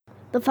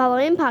The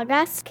following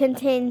podcast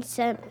contains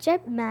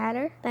subject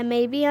matter that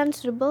may be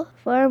unsuitable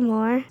for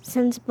more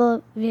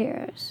sensible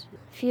viewers.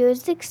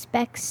 Views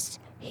expressed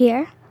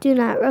here do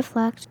not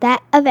reflect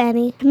that of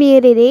any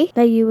community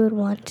that you would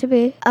want to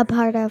be a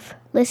part of.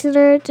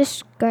 Listener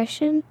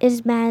discretion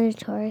is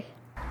mandatory.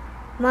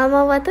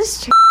 Mama, what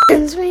does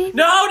trans mean?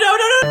 No!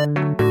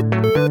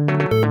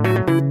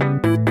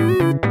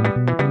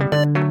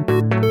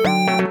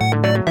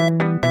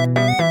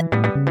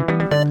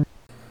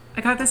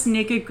 I got this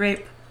Naked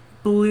Grape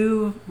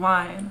blue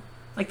wine.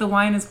 Like, the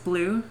wine is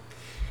blue.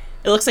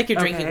 It looks like you're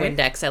drinking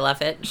Windex. I love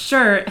it.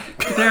 Sure,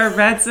 there are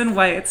reds and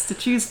whites to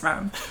choose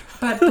from.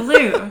 But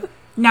blue,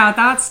 now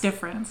that's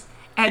different.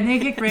 At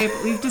Naked Grape,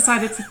 we've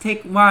decided to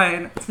take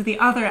wine to the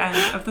other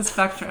end of the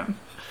spectrum.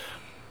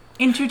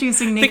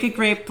 Introducing Naked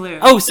Grape Blue.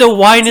 Oh, so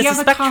wine is the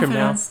spectrum now. Do you have the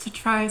confidence to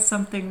try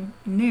something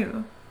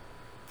new?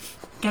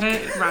 Get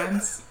it? It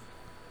rhymes.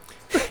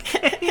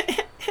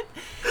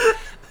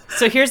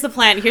 So here's the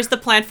plan. Here's the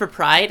plan for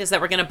Pride, is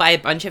that we're going to buy a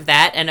bunch of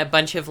that and a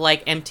bunch of,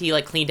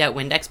 empty, cleaned out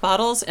Windex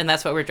bottles, and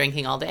that's what we're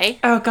drinking all day.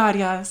 Oh, God,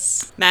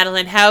 yes.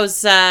 Madeline, how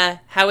is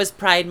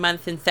Pride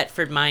Month in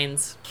Thetford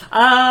Mines?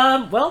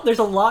 Well, there's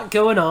a lot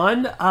going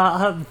on.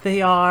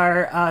 They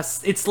are,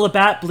 it's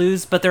Labatt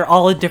Blues, but they're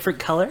all in different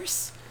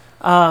colors.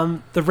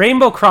 The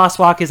Rainbow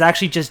Crosswalk is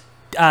actually just,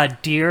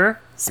 deer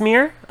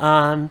smear.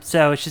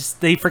 So it's just,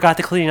 they forgot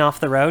to clean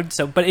off the road.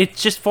 But it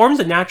just forms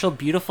a natural,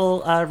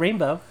 beautiful,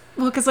 rainbow.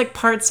 Well, because,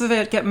 parts of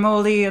it get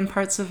moldy and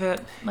parts of it,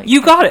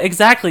 You got it,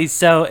 exactly.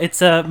 So it's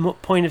a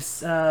point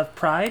of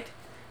pride.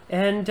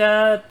 And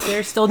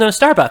there's still no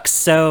Starbucks,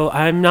 so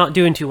I'm not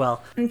doing too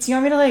well. Do you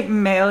want me to,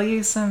 mail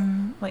you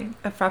some,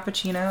 a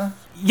Frappuccino?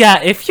 Yeah,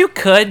 if you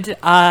could,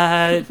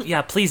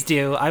 yeah, please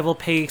do. I will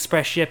pay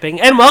express shipping.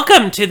 And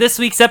welcome to this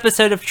week's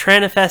episode of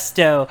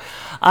Tranifesto.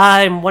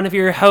 I'm one of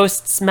your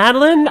hosts,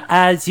 Madeline.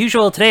 As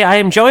usual, today I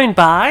am joined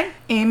by...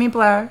 Amy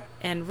Blair.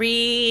 And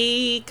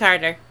Ree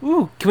Carter.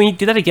 Ooh, can we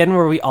do that again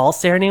where we all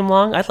say our name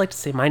long? I'd like to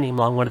say my name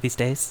long one of these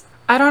days.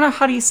 I don't know,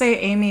 how do you say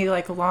Amy,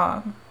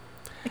 long?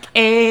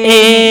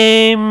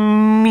 Amy.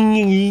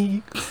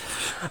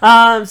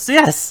 So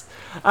yes,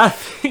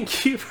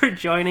 thank you for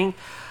joining.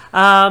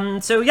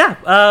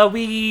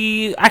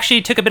 We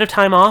actually took a bit of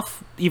time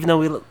off, even though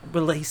we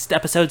released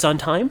episodes on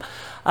time.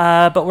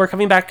 But we're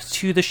coming back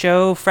to the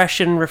show fresh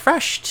and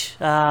refreshed.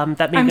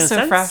 That made no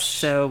sense. Fresh.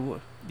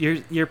 So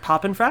you're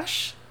popping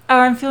fresh? Oh,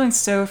 I'm feeling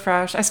so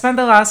fresh. I spent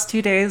the last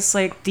 2 days,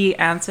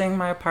 de-anting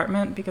my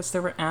apartment because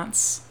there were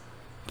ants.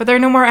 But there are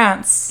no more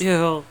ants.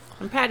 Ew.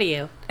 I'm proud of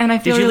you. And I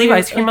feel Did you leave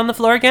ice cream on the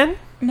floor again?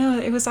 No,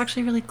 it was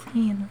actually really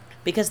clean.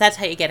 Because that's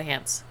how you get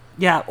ants.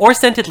 Yeah, or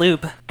scented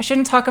lube. I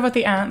shouldn't talk about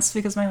the ants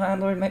because my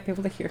landlord might be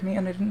able to hear me,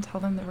 and I didn't tell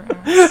them there were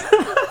ants.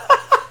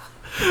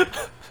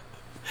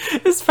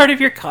 It's part of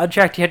your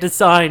contract you had to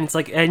sign. It's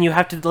and you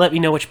have to let me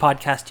know which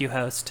podcast you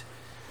host.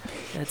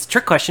 It's a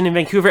trick question. In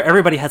Vancouver,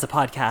 everybody has a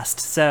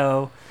podcast,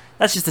 so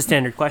that's just a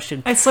standard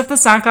question. I slipped the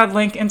SoundCloud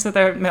link into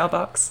their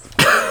mailbox.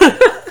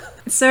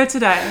 So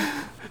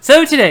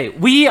today,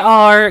 we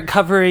are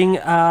covering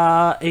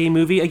a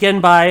movie,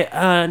 again, by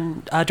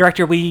a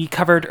director we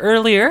covered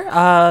earlier,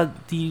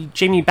 the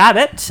Jamie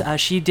Babbitt.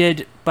 She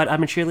did But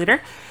I'm a Cheerleader.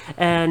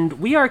 And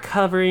we are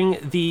covering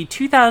the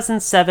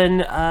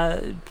 2007,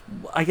 I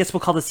guess we'll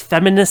call this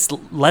feminist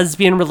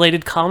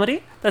lesbian-related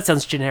comedy. That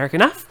sounds generic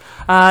enough.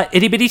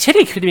 Itty Bitty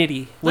Titty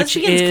Committee, which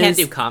Lesbians can't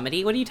do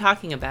comedy. What are you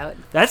talking about?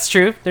 That's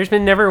true. There's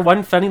been never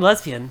one funny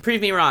lesbian.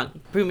 Prove me wrong.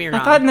 I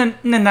thought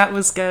Nanette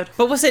was good.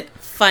 But was it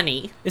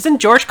funny? Isn't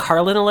George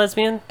Carlin a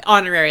lesbian?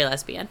 Honorary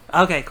lesbian.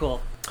 Okay,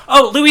 cool.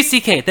 Oh, Louis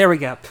C.K. There we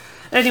go.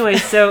 Anyway,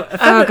 so...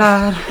 Oh,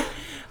 God.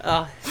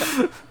 Oh,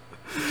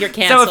 you're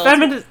canceled.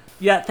 So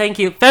yeah, thank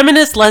you.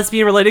 Feminist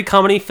lesbian-related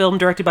comedy film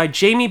directed by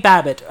Jamie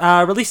Babbitt.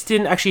 Released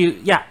in,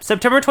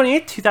 September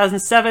 28th,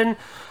 2007.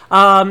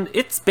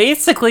 It's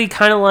basically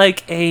kind of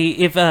like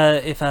if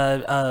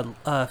a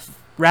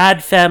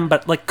rad femme,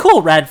 but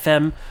cool rad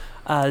femme,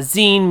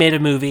 zine made a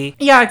movie.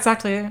 Yeah,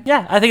 exactly.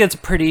 Yeah, I think it's a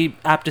pretty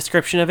apt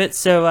description of it.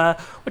 So,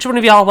 which one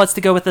of y'all wants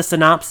to go with the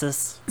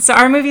synopsis? So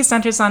our movie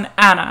centers on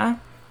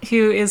Anna,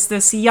 who is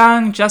this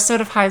young, just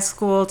out of high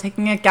school,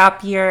 taking a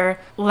gap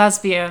year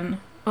lesbian.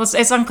 Well,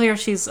 it's unclear if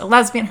she's a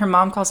lesbian. Her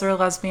mom calls her a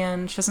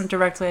lesbian. She doesn't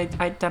directly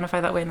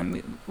identify that way in the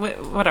movie.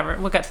 Whatever,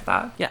 we'll get to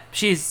that. Yeah,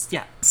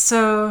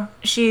 So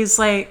she's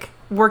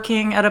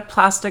working at a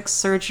plastic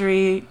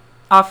surgery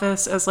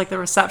office as the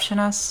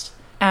receptionist,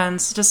 and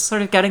just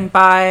sort of getting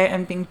by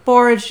and being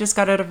bored. She just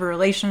got out of a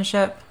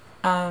relationship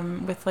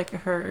with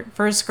her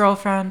first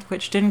girlfriend,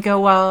 which didn't go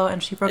well,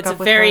 and she broke up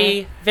with her.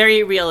 It's a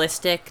very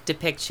realistic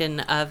depiction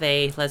of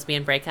a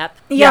lesbian breakup.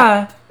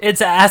 Yeah. It's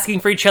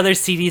asking for each other's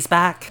CDs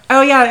back.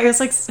 Oh yeah, it was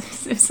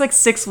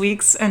 6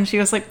 weeks, and she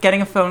was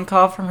getting a phone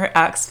call from her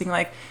ex being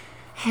like,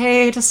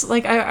 hey, I just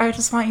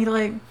want you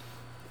to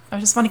I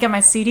just want to get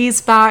my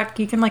CDs back.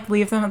 You can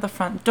leave them at the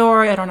front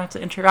door. I don't have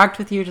to interact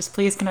with you. Just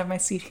please can I have my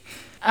CD.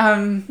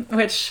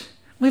 Which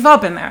we've all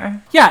been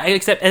there. Yeah,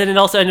 and then it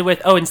also ended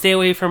with, and stay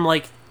away from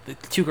the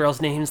two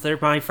girls' names. They're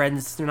my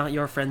friends. They're not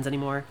your friends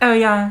anymore. Oh,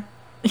 yeah.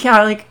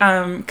 Yeah, like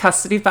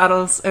custody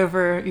battles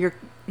over your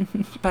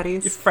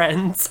buddies. Your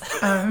friends.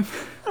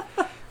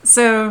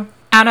 So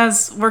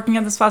Anna's working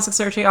at this plastic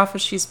surgery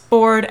office. She's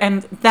bored,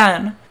 and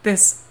then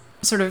this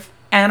sort of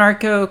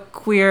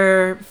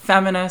anarcho-queer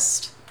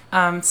feminist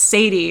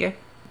Sadie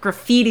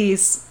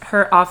graffitis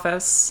her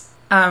office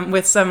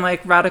with some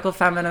like radical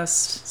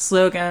feminist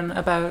slogan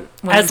about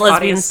women's As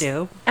lesbians bodies.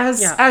 do.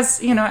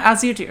 As you know,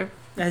 as you do.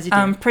 As you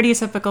do. Pretty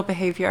typical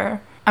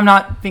behavior. I'm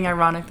not being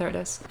ironic, there it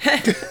is.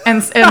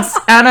 and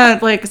Anna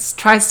like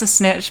tries to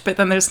snitch, but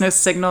then there's no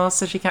signal,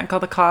 so she can't call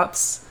the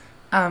cops.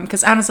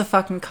 Because Anna's a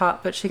fucking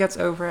cop, but she gets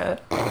over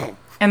it.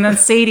 And then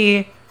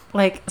Sadie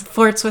like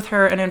flirts with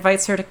her and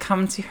invites her to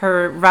come to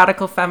her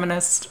radical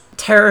feminist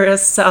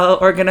terrorist cell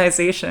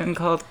organization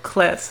called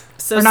CLIT.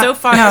 So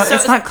far, no,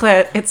 it's not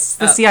CLIT. It's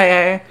the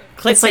CIA.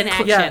 Clit's in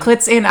action.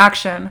 CLIT's in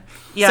action.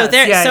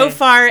 Yeah, So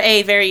far,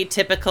 a very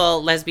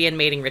typical lesbian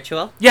mating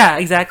ritual. Yeah,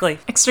 exactly.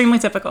 Extremely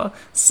typical.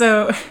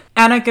 So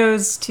Anna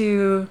goes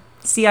to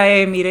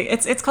CIA meeting.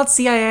 It's called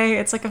CIA.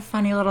 It's like a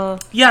funny little...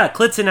 Yeah,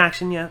 Clit's in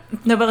action, yeah.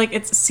 No, but like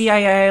it's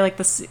CIA. Like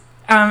the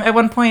at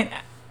one point,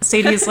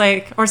 Sadie's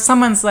like, or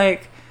someone's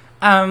like,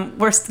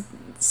 we're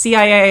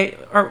CIA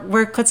or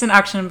we're Clit's in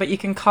action, but you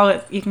can call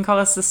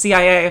us the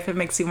CIA if it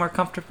makes you more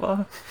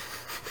comfortable.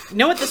 You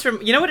know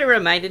what it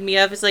reminded me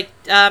of is like,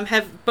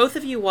 have both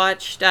of you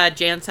watched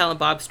Jay and Silent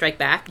Bob Strike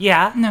Back?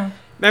 Yeah. No.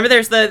 Remember,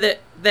 there's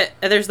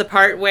there's the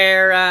part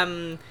where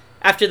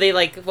after they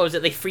like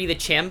they free the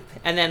chimp,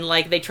 and then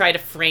like they try to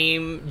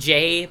frame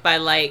Jay by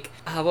like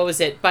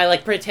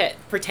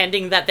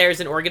pretending that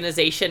there's an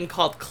organization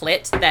called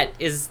Clit that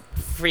is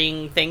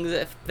freeing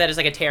things that is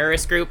like a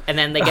terrorist group, and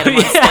then they get him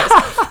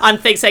on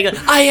things saying,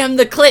 "I am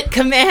the Clit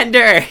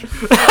commander."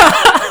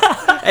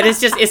 And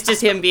it's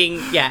just him being,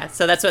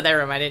 so that's what that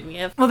reminded me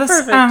of. Well, this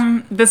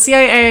the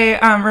CIA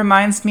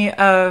reminds me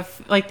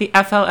of like the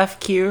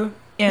FLFQ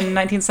in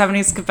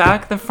 1970s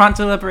Quebec, the Front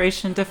de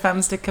Liberation de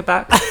Femmes de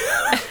Quebec.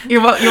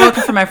 You're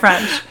welcome for my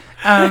French.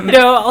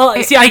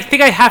 I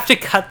think I have to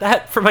cut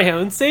that for my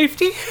own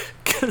safety,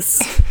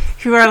 because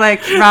who are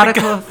like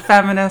radical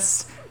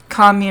feminist,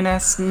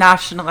 communist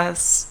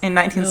nationalists in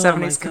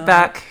 1970s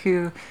Quebec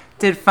who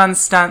did fun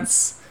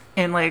stunts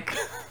in like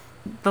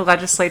the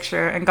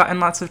legislature and got in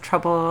lots of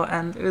trouble,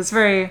 and it was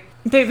very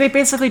they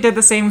basically did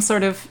the same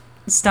sort of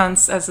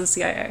stunts as the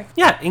CIA.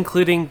 Yeah,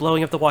 including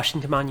blowing up the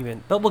Washington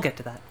Monument, but we'll get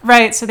to that.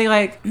 Right, so they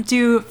like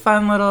do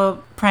fun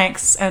little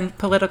pranks and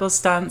political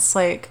stunts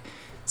like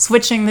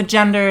switching the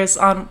genders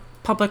on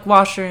public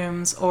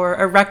washrooms, or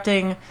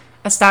erecting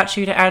a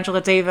statue to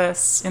Angela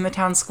Davis in the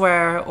town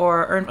square,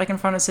 or like in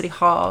front of City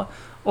Hall,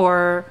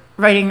 or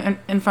writing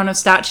in front of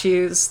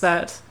statues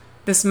that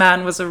this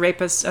man was a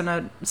rapist and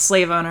a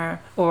slave owner,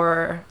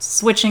 or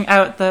switching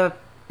out the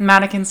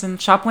mannequins in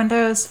shop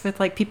windows with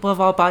like people of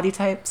all body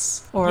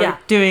types, or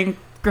doing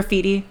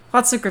graffiti,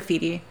 lots of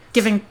graffiti,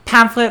 giving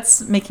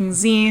pamphlets, making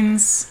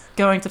zines,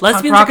 going to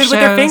lesbians punk rock are good shows. with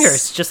their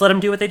fingers. Just let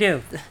them do what they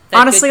do.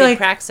 Honestly, good like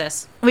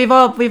praxis. We've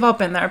all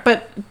been there,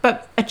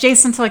 but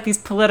adjacent to like these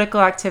political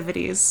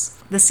activities,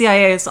 the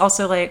CIA is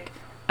also like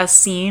a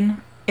scene.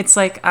 It's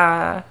like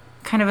a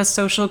kind of a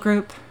social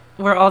group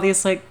where all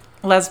these like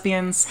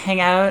lesbians hang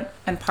out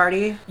and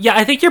party. Yeah,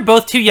 I think you're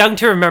both too young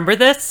to remember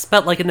this,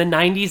 but like in the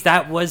 90s,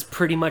 that was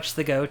pretty much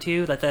the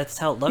go-to. That's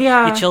how it looked.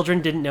 Yeah. Your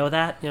children didn't know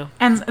that. You know.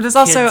 And there's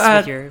also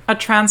Kids a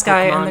trans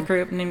guy Pokemon. in the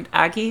group named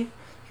Aggie,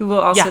 who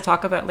we'll also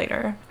talk about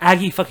later.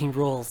 Aggie fucking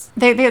rules.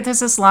 There's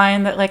this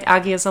line that like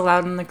Aggie is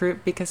allowed in the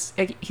group because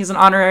he's an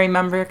honorary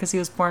member because he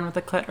was born with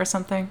a clit or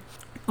something.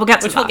 We'll get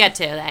to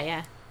that,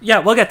 yeah. Yeah,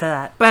 we'll get to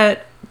that.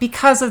 But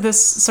because of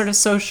this sort of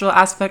social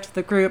aspect of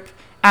the group,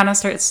 Anna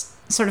starts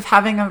sort of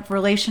having a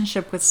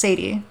relationship with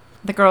Sadie,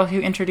 the girl who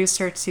introduced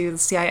her to the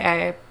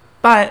CIA.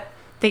 But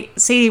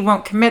Sadie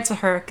won't commit to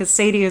her because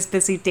Sadie is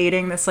busy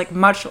dating this like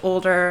much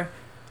older,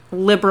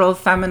 liberal,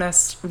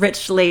 feminist,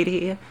 rich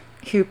lady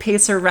who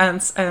pays her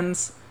rent and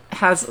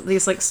has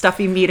these like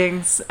stuffy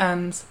meetings,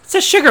 and it's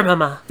a sugar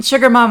mama.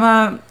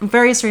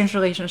 Very strange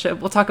relationship.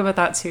 We'll talk about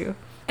that too.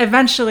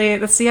 Eventually,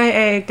 the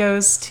CIA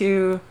goes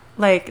to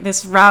like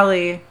this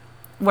rally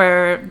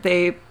where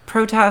they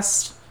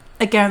protest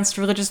against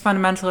religious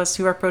fundamentalists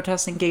who are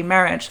protesting gay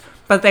marriage,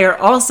 but they are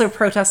also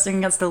protesting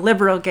against the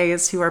liberal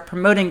gays who are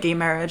promoting gay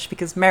marriage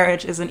because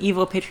marriage is an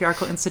evil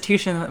patriarchal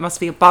institution that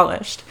must be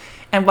abolished.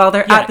 And while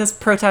they're at this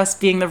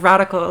protest being the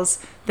radicals,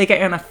 they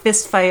get in a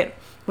fist fight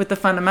with the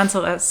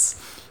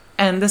fundamentalists,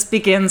 and this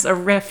begins a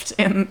rift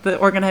in the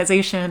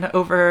organization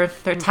over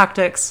their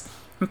tactics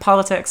and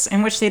politics,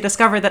 in which they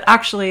discover that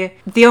actually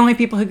the only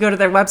people who go to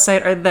their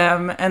website are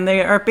them, and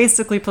they are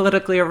basically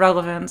politically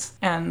irrelevant,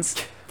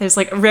 and there's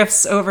like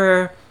rifts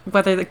over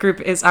whether the group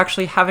is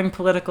actually having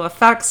political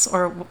effects,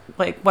 or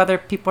like whether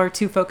people are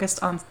too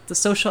focused on the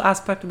social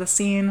aspect of the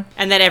scene.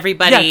 And that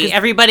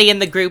everybody in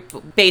the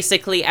group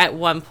basically at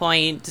one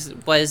point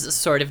was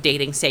sort of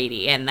dating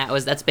Sadie, and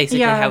that's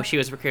basically how she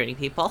was recruiting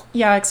people.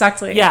 Yeah,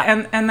 exactly.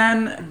 Yeah. And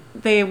then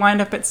they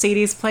wind up at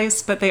Sadie's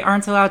place, but they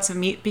aren't allowed to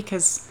meet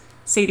because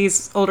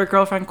Sadie's older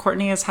girlfriend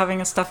Courtney is having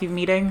a stuffy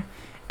meeting,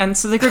 And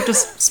so the group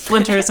just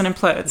splinters and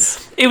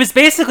implodes. It was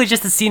basically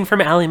just a scene from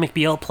Ally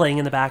McBeal playing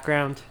in the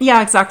background.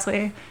 Yeah,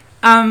 exactly.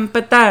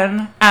 But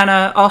then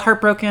Anna, all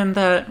heartbroken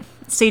that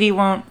Sadie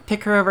won't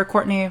pick her over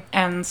Courtney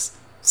and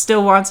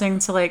still wanting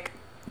to, like,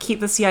 keep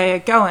the CIA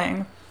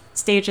going,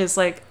 stages,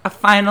 like, a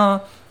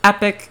final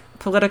epic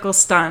political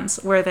stunt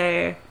where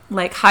they,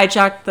 like,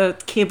 hijack the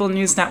cable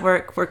news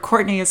network where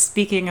Courtney is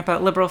speaking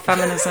about liberal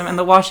feminism and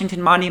the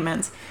Washington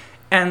Monument,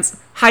 and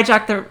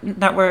hijack the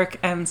network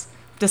and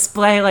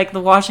display, like, the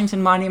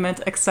Washington Monument,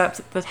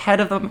 except the head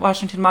of the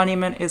Washington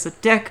Monument is a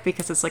dick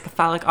because it's like a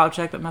phallic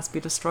object that must be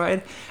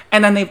destroyed.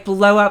 And then they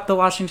blow up the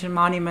Washington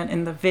Monument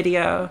in the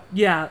video.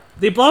 Yeah,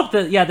 they blow up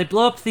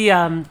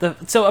the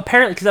so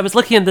apparently, because I was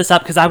looking this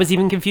up because I was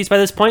even confused by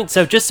this point,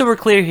 so just so we're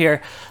clear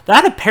here,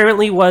 that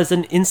apparently was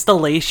an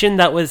installation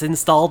that was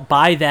installed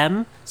by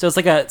them. So it's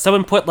like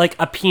someone put like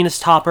a penis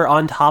topper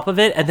on top of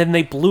it, and then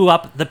they blew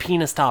up the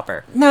penis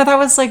topper. No, that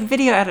was like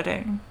video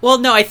editing. Well,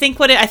 no, I think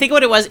what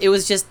it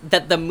was just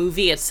that the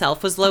movie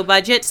itself was low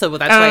budget, so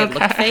that's why it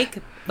looked fake.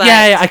 But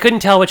Yeah, I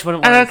couldn't tell which one it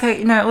was.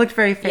 Okay, no, it looked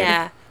very fake.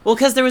 yeah. Well,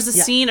 because there was a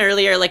scene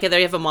earlier, like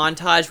they have a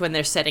montage when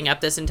they're setting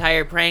up this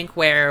entire prank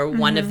where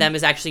one of them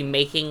is actually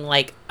making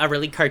like a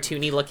really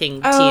cartoony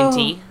looking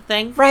TNT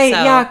thing. Right,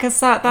 So- yeah, because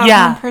that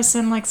Yeah. one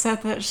person like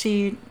said that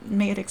she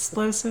made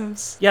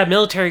explosives. Yeah,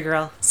 military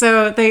girl.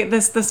 So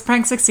this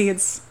prank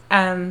succeeds,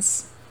 and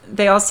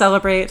they all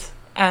celebrate,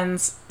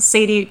 and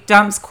Sadie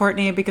dumps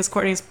Courtney because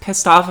Courtney's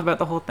pissed off about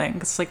the whole thing.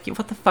 It's like,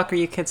 what the fuck are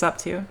you kids up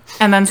to?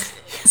 And then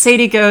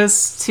Sadie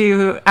goes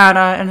to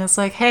Anna and is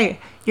like, hey,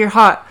 you're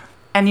hot,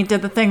 and you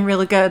did the thing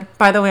really good.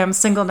 By the way, I'm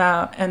single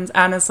now. And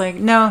Anna's like,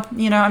 no,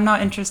 I'm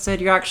not interested.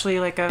 You're actually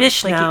like a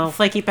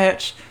flaky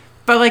bitch.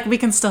 But like, we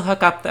can still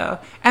hook up though.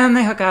 And then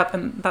they hook up,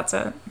 and that's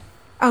it.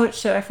 Oh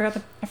shit! I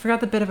forgot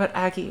the bit about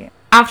Aggie.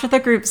 After the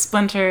group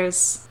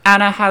splinters,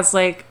 Anna has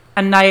like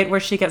a night where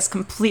she gets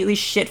completely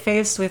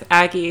shit-faced with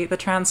Aggie, the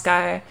trans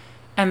guy,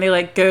 and they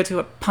like go to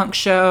a punk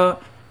show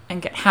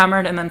and get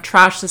hammered and then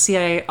trash the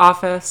CIA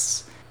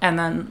office and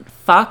then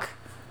fuck.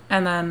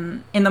 And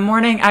then in the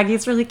morning,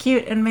 Aggie's really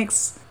cute and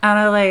makes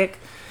Anna like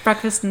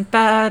breakfast in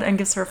bed and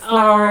gives her a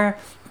flower.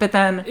 But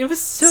then It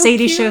was so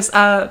Sadie cute. shows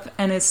up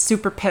and is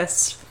super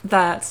pissed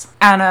that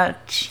Anna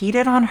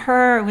cheated on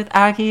her with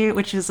Aggie,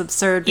 which is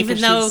absurd. Even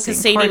because though she's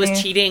seeing Sadie was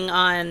Courtney. cheating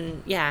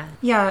on, yeah.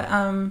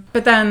 Yeah,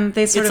 but then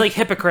they sort It's of like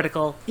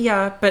hypocritical.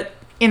 yeah, but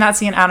in that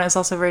scene, Anna is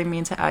also very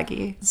mean to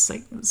Aggie. It's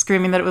like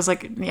screaming that it was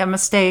like a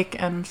mistake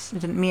and it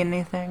didn't mean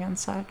anything and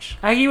such.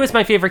 Aggie was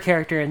my favorite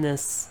character in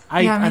this.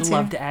 Me I too.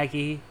 loved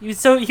Aggie. He was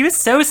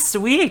so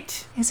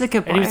sweet. He's a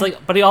good boy. And he was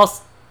like, but he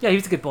also, yeah, he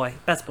was a good boy.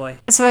 Best boy.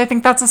 So I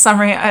think that's a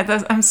summary.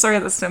 I'm sorry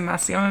that's so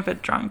messy. I'm a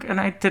bit drunk and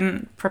I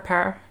didn't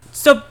prepare.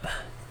 So,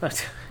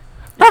 perfect.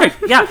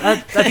 Yeah, I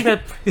think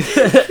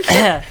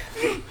that.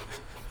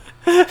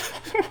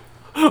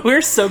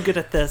 We're so good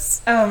at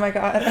this. Oh my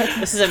god.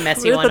 This is a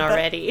messy We're one the be-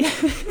 already.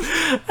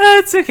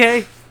 It's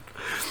okay.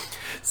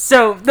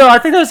 So, no, I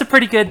think that was a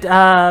pretty good.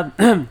 I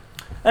think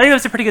that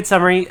was a pretty good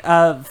summary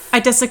of. I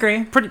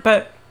disagree,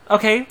 but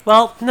Okay,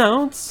 well,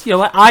 no, it's, you know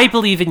what? I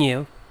believe in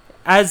you,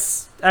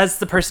 as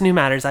the person who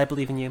matters. I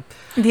believe in you.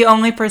 the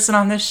only person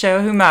on this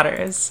show who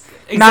matters.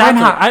 Not in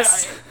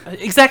Hawks.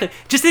 Exactly.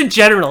 Just in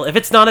general, if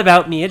it's not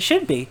about me, it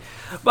should be.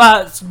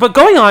 But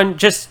going on,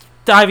 just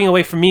diving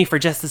away from me for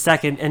just a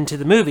second into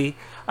the movie,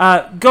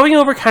 going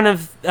over kind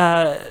of,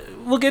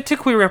 we'll get to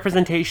queer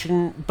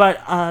representation, but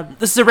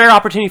this is a rare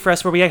opportunity for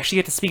us where we actually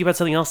get to speak about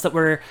something else that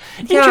we're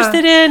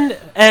interested in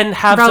and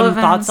have Relevance.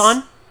 some thoughts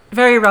on.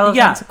 Very relevant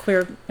Yeah. to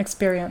queer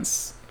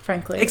experience,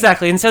 frankly.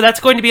 Exactly, and so that's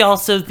going to be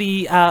also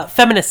the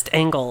feminist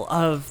angle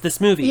of this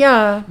movie.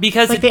 Yeah,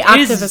 because like it the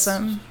is-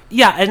 activism.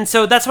 Yeah, and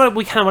so that's what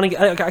we kind of want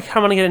to. I kind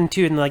of want to get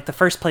into in like the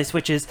first place,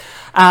 which is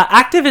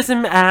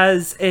activism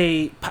as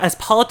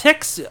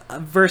politics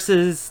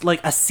versus like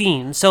a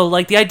scene. So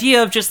like the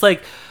idea of just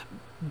like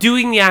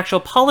doing the actual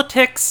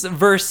politics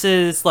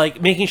versus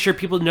like making sure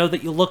people know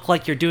that you look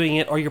like you're doing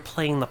it or you're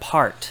playing the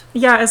part.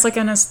 Yeah, as like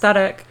an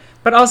aesthetic,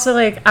 but also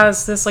like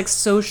as this like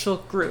social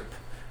group,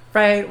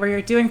 right? Where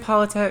you're doing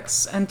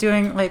politics and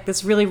doing like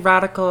this really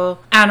radical,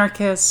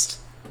 anarchist,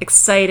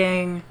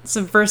 exciting,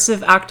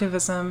 subversive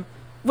activism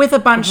with a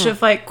bunch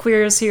of like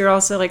queers who you're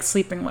also like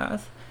sleeping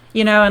with,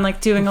 and like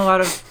doing a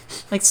lot of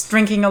like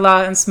drinking a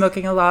lot and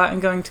smoking a lot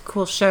and going to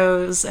cool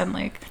shows and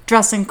like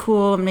dressing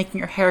cool and making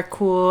your hair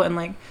cool and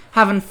like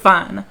having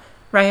fun,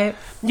 right?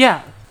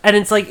 Yeah. And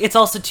it's like it's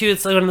also too.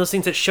 It's like one of those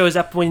things that shows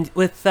up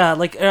with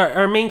like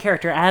our main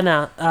character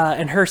Anna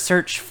and her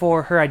search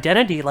for her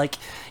identity. Like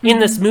in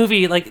this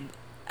movie, like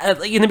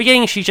in the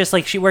beginning,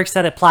 she works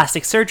at a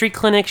plastic surgery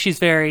clinic. She's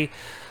very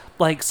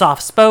like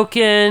soft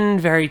spoken,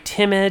 very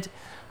timid.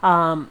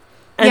 And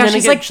yeah, then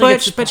she's again, like she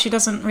gets butch, but she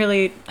doesn't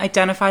really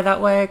identify that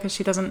way because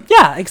she doesn't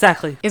yeah,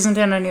 exactly. isn't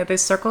in any of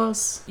those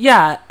circles.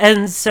 Yeah,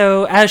 and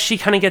so as she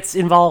kind of gets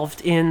involved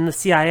in the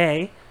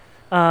CIA,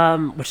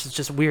 which is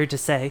just weird to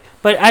say,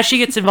 but as she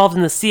gets involved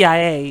in the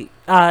CIA,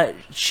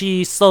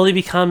 she slowly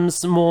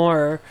becomes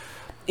more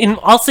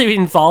also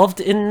involved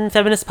in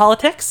feminist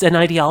politics and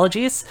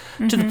ideologies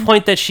to the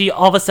point that she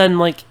all of a sudden,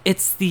 like,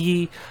 it's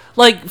the...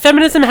 Like,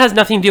 feminism has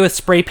nothing to do with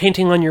spray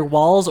painting on your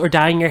walls or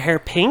dyeing your hair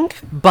pink,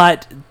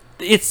 but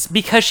it's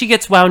because she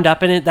gets wound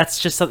up in it, that's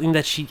just something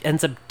that she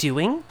ends up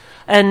doing.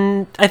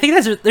 And I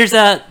think there's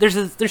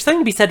something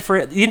to be said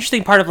for the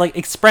interesting part of, like,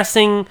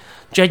 expressing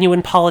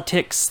genuine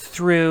politics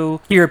through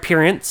your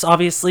appearance,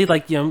 obviously.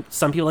 Like, you know,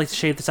 some people like to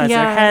shave the sides of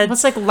their heads.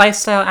 It's like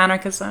lifestyle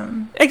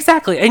anarchism.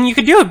 Exactly. And you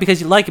can do it because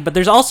you like it, but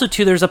there's also,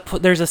 too, there's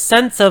a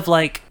sense of,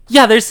 like...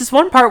 Yeah, there's this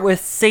one part with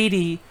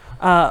Sadie...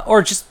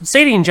 or just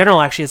Sadie in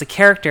general, actually, as a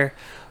character,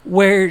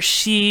 where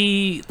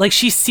she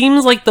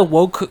seems like the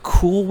woke,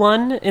 cool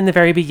one in the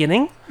very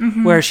beginning,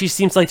 where she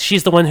seems like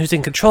she's the one who's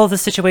in control of the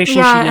situation.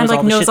 Yeah, she knows and, like,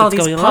 all the knows shit all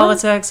that's these going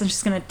politics, and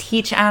she's going to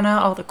teach Anna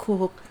all the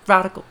cool,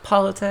 radical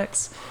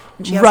politics.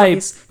 And she has all Right.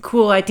 these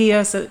cool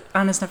ideas that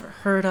Anna's never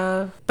heard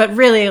of. But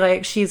really,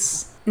 like,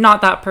 she's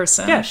not that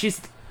person. Yeah,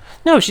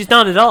 No, she's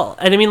not at all.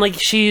 And I mean, like,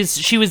 she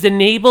was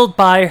enabled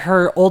by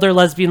her older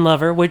lesbian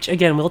lover, which,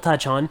 again, we'll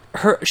touch on.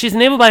 She's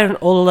enabled by an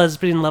older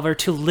lesbian lover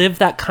to live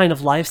that kind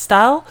of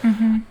lifestyle.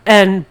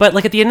 But,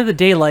 like, at the end of the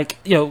day, like,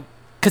 you know,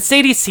 because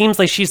Sadie seems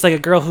like she's, like, a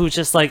girl who's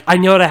just, like, I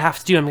know what I have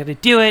to do, I'm going to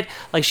do it.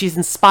 Like, she's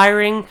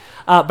inspiring.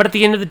 But at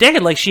the end of the day,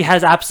 like, she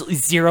has absolutely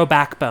zero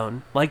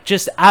backbone. Like,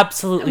 just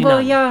absolutely Well,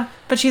 none. yeah,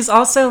 but she's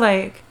also,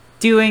 like,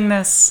 doing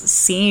this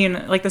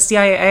scene, like, the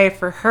CIA,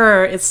 for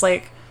her, it's,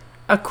 like,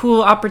 a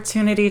cool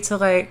opportunity to,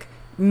 like,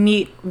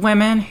 meet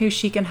women who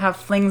she can have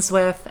flings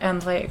with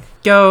and, like,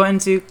 go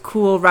and do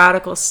cool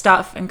radical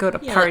stuff and go to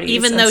parties.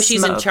 Even and though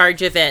she's in smoke.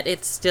 charge of it,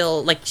 it's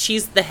still like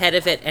she's the head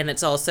of it, and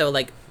it's also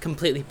like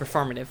completely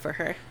performative for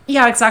her.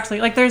 Yeah, exactly.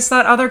 Like, there's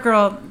that other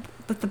girl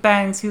with the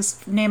bangs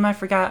whose name I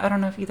forgot. I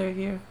don't know if either of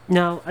you.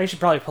 No, I should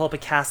probably pull up a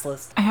cast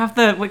list. I have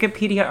the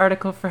Wikipedia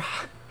article for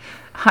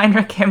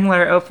Heinrich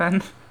Himmler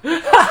open.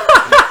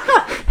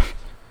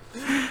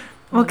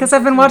 Well, because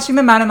I've been watching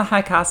The Man in the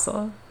High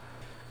Castle.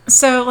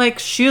 So, like,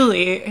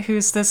 Shuli,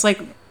 who's this, like,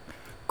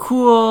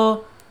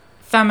 cool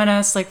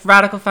feminist, like,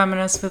 radical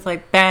feminist with,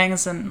 like,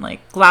 bangs and,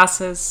 like,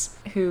 glasses,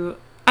 who,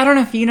 I don't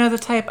know if you know the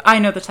type, I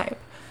know the type,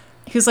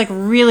 who's, like,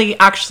 really,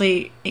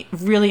 actually,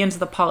 really into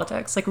the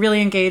politics, like, really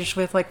engaged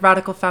with, like,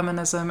 radical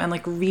feminism and,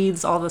 like,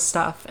 reads all this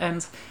stuff,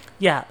 and...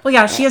 Yeah. Well,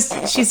 yeah,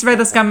 she's read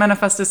the Scum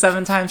Manifesto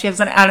 7 times. She has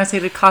an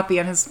annotated copy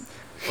and has...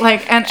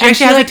 Like, and She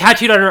she has like, it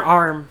tattooed on her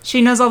arm.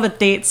 she knows all the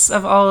dates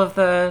of all of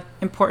the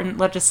important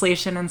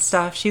legislation and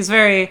stuff. She's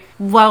very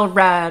well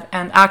read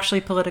and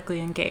actually politically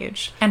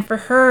engaged. And for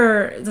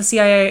her, the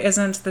CIA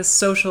isn't this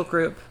social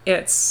group,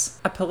 it's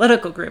a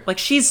political group. Like,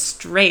 she's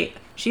straight.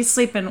 She's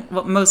sleeping,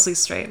 well, mostly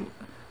straight.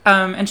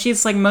 And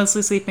she's, like,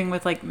 mostly sleeping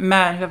with, like,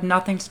 men who have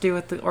nothing to do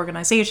with the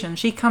organization.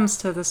 She comes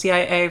to the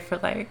CIA for,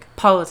 like,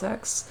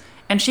 politics.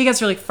 And she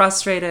gets really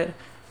frustrated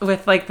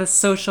with, like, the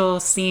social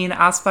scene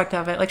aspect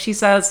of it. Like, she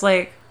says,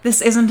 like,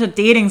 this isn't a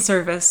dating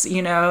service,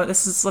 you know?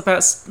 This is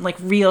about, like,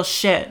 real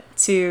shit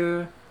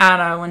to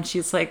Anna when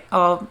she's, like,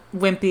 all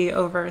wimpy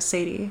over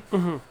Sadie.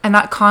 And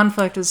that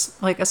conflict is,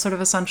 like, a sort of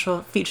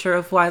essential feature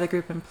of why the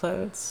group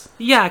implodes.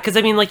 Yeah, because,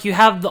 I mean, like, you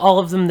have all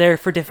of them there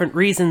for different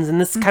reasons,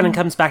 and this kind of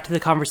comes back to the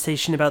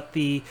conversation about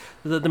the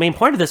main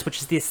point of this, which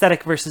is the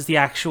aesthetic versus the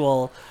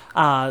actual,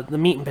 the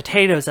meat and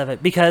potatoes of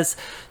it. Because,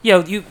 you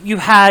know,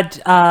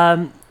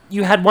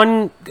 you had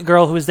one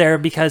girl who was there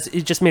because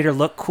it just made her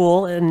look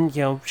cool, and,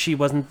 you know, she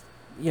wasn't,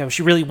 you know,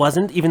 she really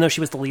wasn't, even though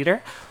she was the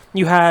leader.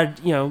 You had,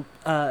 you know,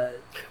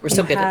 We're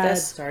so good at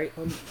this. Sorry.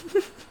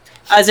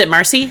 Is it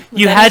Marcy?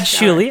 You had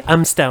Shuli.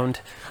 I'm stoned.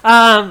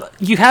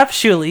 You have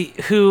Shuli,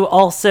 who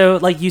also,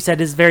 like you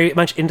said, is very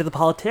much into the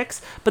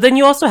politics. But then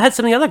you also had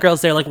some of the other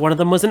girls there. Like, one of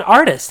them was an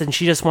artist, and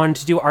she just wanted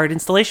to do art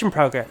installation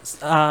programs.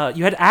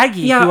 You had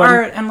Aggie. Yeah, who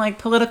art and, like,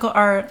 political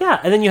art. Yeah,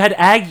 and then you had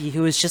Aggie,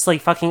 who was just,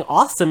 like, fucking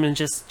awesome and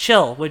just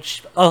chill.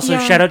 Which also,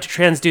 shout out to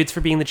trans dudes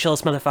for being the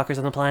chillest motherfuckers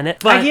on the planet.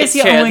 But Aggie is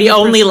It's the true. only The good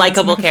only person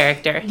likable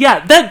that's- character.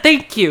 yeah,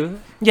 thank you.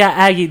 Yeah,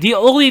 Aggie.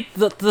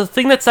 The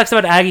thing that sucks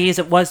about Aggie is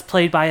it was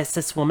played by a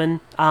cis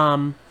woman.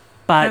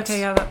 But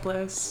Okay, yeah, that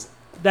blows.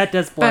 that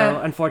does blow,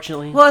 But-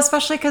 unfortunately. Well,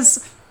 especially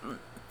because,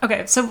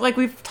 okay, so, like,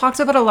 we've talked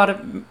about a lot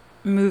of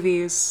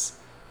movies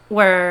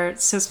where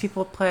cis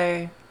people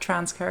play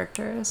trans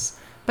characters,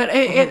 but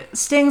it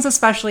stings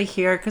especially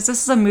here because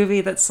this is a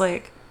movie that's,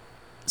 like,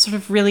 sort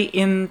of really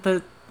in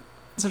the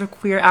sort of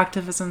queer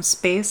activism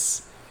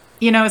space.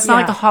 You know, it's not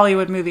like a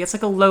Hollywood movie. It's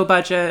like a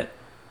low-budget,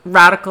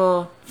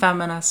 radical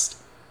feminist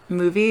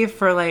movie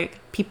for, like,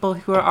 people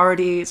who are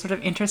already sort of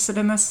interested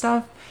in this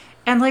stuff.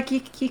 And, like,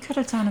 you could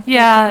have done it.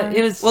 Yeah,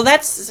 it was... Well,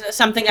 that's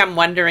something I'm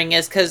wondering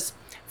is because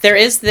there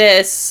is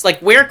this,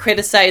 like, we're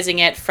criticizing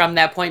it from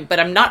that point, but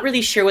I'm not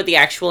really sure what the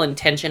actual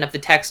intention of the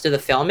text of the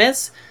film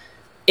is.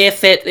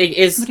 If it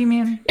is... What do you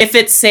mean? If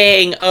it's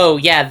saying, oh,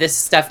 yeah, this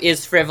stuff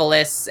is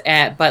frivolous,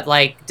 but,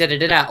 like,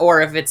 da-da-da-da,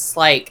 or if it's,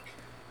 like,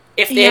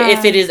 if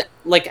it is,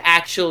 like,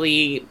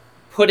 actually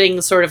putting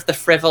sort of the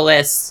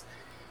frivolous,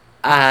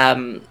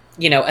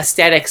 you know,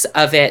 aesthetics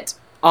of it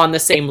on the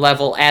same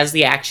level as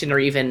the action or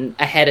even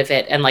ahead of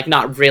it, and like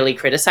not really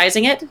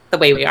criticizing it the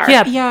way we are.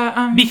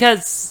 Yeah.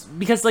 Because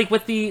like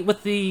with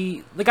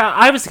the like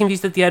I was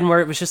confused at the end where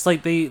it was just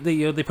like they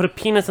put a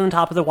penis on the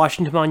top of the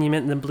Washington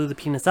Monument and then blew the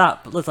penis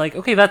up. It's like,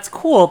 okay, that's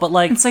cool, but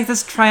like it's like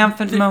this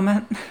triumphant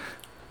moment.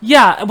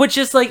 Yeah, which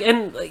is like,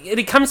 and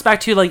it comes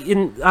back to like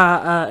in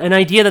an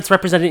idea that's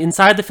represented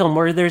inside the film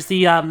where there's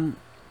the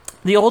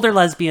older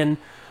lesbian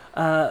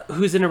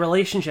who's in a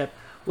relationship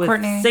with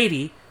Courtney.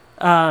 Sadie.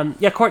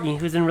 Courtney,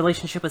 who's in a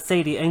relationship with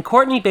Sadie, and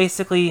Courtney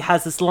basically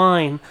has this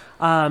line.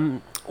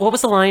 What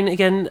was the line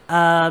again?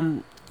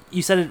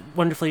 You said it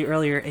wonderfully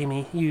earlier,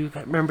 Amy. You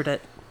remembered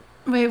it.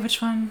 Wait,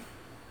 which one?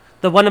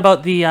 The one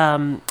about the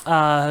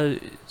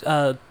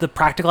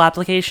practical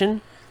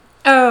application.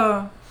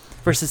 Oh.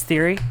 Versus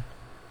theory.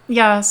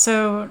 Yeah.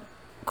 So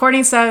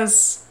Courtney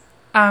says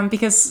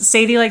because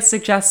Sadie like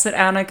suggests that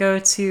Anna go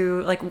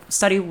to like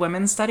study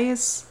women's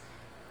studies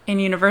in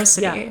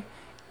university,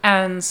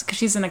 and because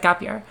she's in a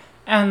gap year,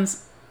 and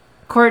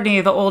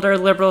Courtney, the older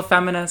liberal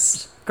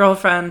feminist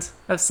girlfriend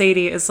of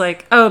Sadie, is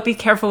like, oh, be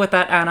careful with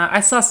that, Anna. I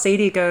saw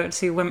Sadie go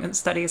to women's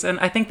studies, and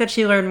I think that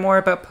she learned more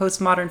about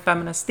postmodern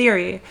feminist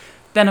theory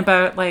than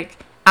about like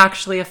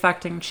actually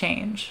affecting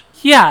change.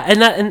 Yeah,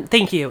 and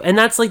thank you. And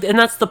that's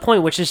the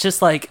point, which is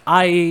just like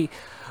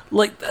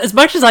like as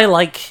much as I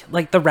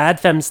like the rad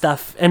femme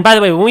stuff. And by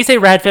the way, when we say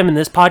rad femme in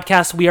this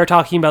podcast, we are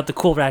talking about the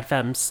cool rad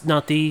femmes,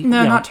 not the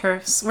not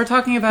TERFs. We're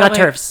talking about not like,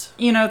 TERFs.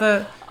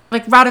 The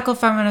like radical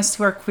feminists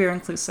who are queer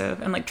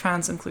inclusive and like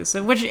trans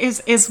inclusive, which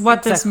is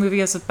what this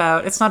movie is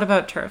about. It's not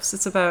about TERFs.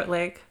 It's about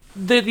like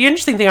the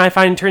interesting thing I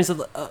find in terms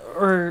of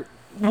or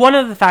one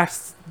of the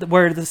facts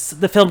where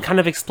the film kind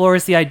of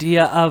explores the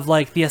idea of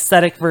like the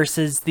aesthetic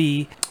versus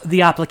the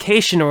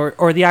application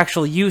or the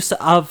actual use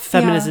of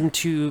feminism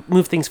to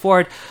move things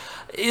forward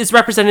is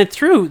represented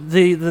through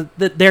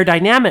their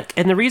dynamic.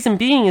 And the reason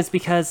being is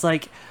because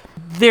like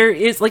there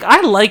is like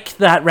I like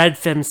that red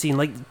femme scene,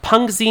 like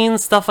punk zines,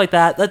 stuff like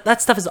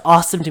that stuff is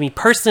awesome to me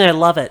personally. I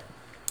love it.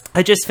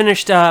 I just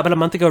finished about a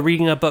month ago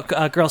reading a book,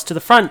 Girls to the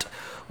Front,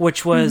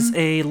 which was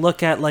a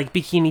look at like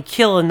Bikini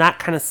Kill and that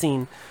kind of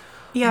scene.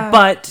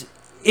 But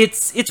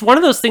it's one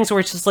of those things where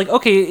it's just like,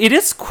 okay, it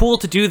is cool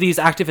to do these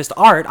activist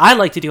art. I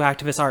like to do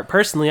activist art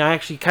personally. I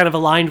actually kind of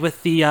aligned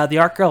with the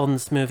art girl in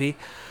this movie.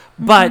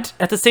 But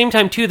at the same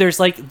time too,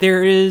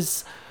 there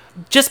is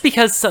just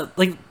because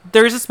like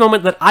there is this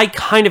moment that I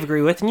kind of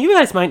agree with, and you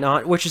guys might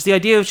not, which is the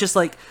idea of just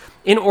like,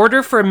 in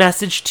order for a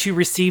message to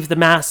receive the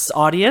mass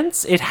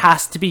audience, it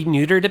has to be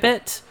neutered a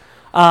bit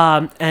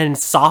and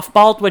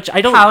softballed, which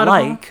I don't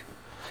like.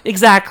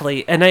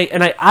 Exactly, and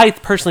I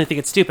personally think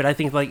it's stupid. I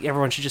think like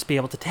everyone should just be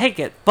able to take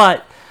it.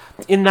 But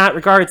in that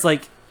regards,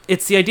 like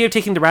it's the idea of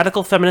taking the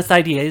radical feminist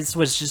ideas,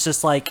 which is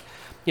just like,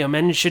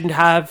 men shouldn't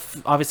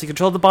have obviously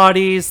control of the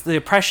bodies, the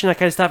oppression, that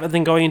kind of stuff, and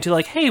then going into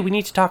like, hey, we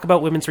need to talk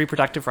about women's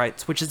reproductive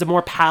rights, which is a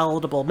more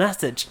palatable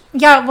message.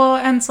 Yeah, well,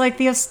 and it's like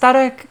the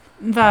aesthetic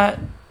that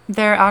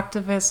their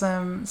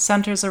activism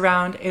centers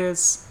around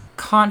is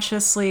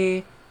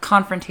consciously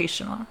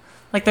confrontational.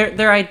 Like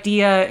their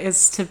idea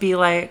is to be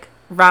like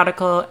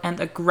radical and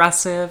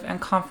aggressive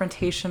and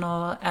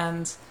confrontational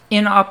and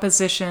in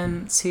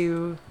opposition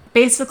to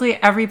basically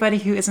everybody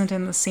who isn't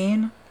in the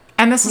scene.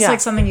 And this is like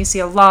something you see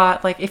a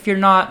lot. Like if you're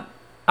not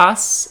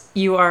us,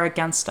 you are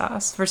against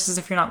us, versus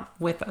if you're not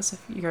with us,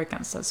 if you're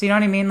against us. You know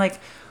what I mean? Like,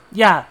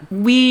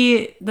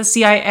 we, the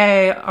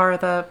CIA, are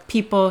the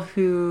people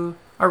who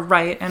are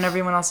right and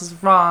everyone else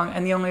is wrong.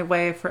 And the only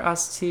way for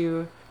us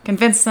to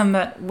convince them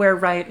that we're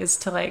right is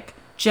to like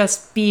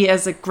just be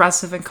as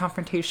aggressive and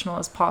confrontational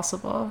as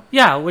possible.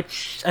 Yeah,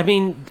 which, I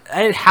mean,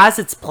 it has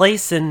its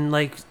place in,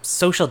 like,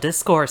 social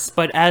discourse,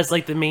 but as,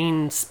 like, the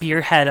main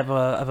spearhead of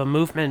a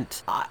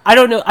movement, I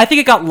don't know. I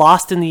think it got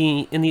lost in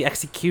the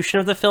execution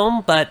of the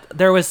film, but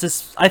there was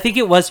this, I think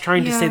it was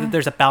trying to say that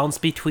there's a balance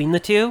between the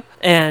two,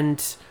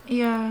 and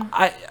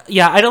I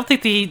don't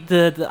think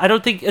I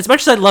don't think, as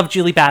much as I love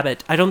Julie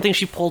Babbitt, I don't think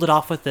she pulled it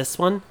off with this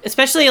one.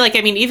 Especially, like,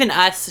 I mean, even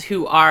us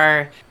who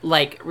are,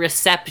 like,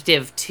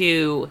 receptive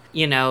to,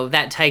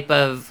 that type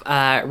of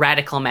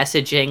radical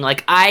messaging,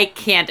 like, I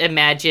can't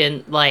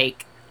imagine,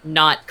 like,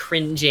 not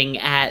cringing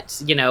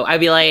at, I'd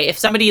be like, if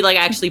somebody, like,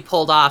 actually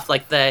pulled off,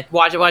 like, the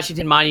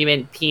Washington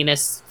Monument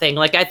penis thing,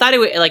 like, I thought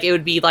it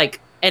would be, like,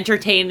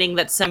 entertaining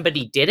that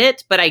somebody did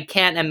it, but I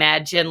can't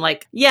imagine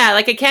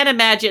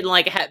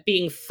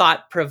being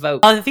thought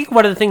provoked. I think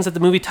one of the things that the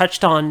movie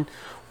touched on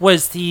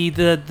was the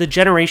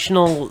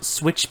generational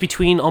switch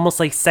between almost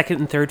like second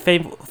and third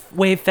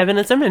wave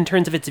feminism in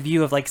terms of its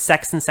view of like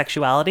sex and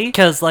sexuality.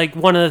 Because like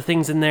one of the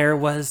things in there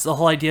was the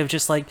whole idea of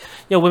just like,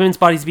 women's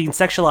bodies being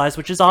sexualized,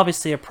 which is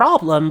obviously a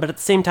problem, but at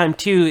the same time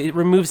too, it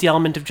removes the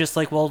element of just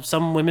like, well,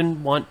 some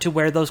women want to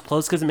wear those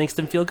clothes because it makes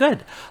them feel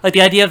good. Like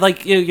the idea of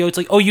like, it's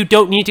like, oh, you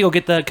don't need to go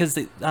get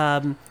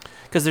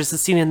because there's a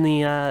scene in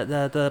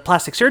the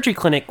plastic surgery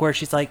clinic where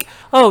she's like,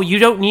 oh, you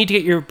don't need to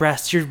get your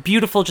breasts. You're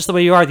beautiful just the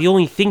way you are. You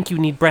only think you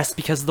need breasts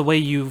because of the way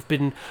you've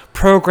been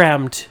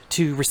programmed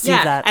to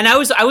receive that. And I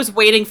was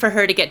waiting for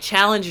her to get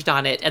challenged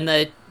on it. And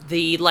the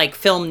the like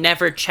film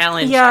never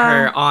challenged Yeah.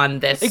 her on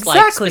this like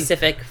Exactly.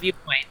 specific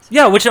viewpoint.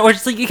 Yeah, which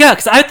like, yeah,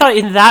 because I thought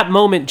in that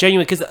moment,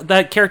 genuinely, because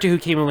that character who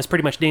came in was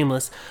pretty much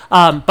nameless,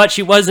 but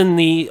she was in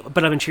the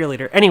But I'm a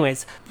Cheerleader.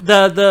 Anyways,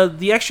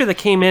 the extra that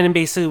came in and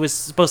basically was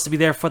supposed to be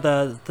there for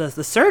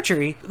the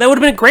surgery, that would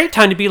have been a great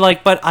time to be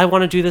like, but I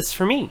want to do this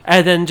for me,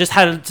 and then just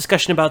had a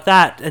discussion about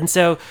that. And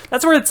so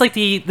that's where it's like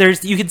you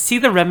can see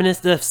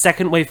the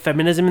second wave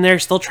feminism in there,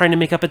 still trying to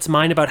make up its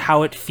mind about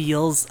how it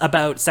feels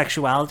about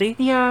sexuality.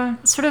 Yeah,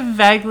 sort of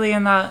vaguely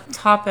in that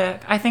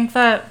topic. I think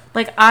that,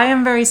 like, I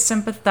am very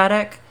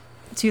sympathetic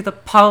to the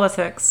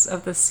politics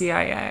of the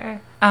CIA.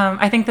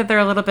 I think that they're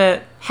a little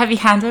bit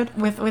heavy-handed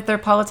with their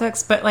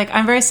politics, but, like,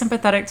 I'm very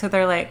sympathetic to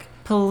their, like,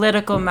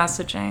 political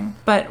messaging.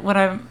 But what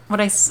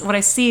I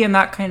see in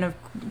that kind of,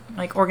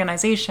 like,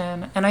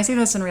 organization, and I see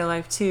this in real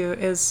life too,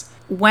 is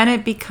when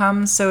it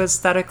becomes so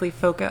aesthetically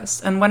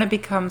focused and when it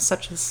becomes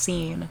such a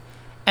scene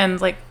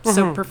and like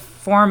so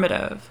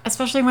performative,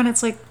 especially when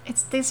it's like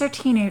these are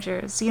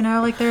teenagers, you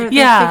know, like they're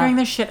figuring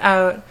this shit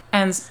out,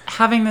 and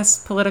having this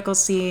political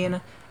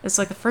scene is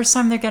like the first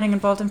time they're getting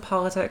involved in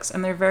politics,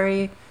 and they're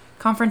very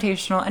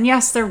confrontational. And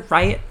yes, they're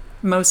right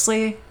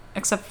mostly,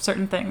 except for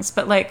certain things,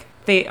 but like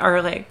they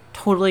are like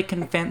totally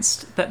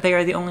convinced that they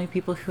are the only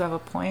people who have a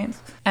point,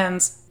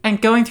 and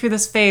going through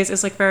this phase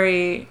is like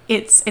very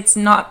it's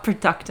not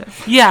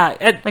productive.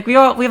 Yeah, like we've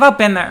all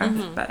been there.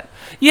 But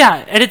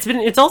yeah, and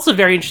it's also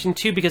very interesting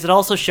too, because it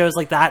also shows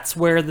like that's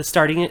where the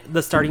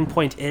starting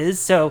point is.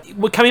 So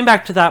coming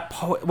back to that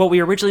what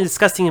we were originally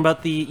discussing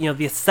about the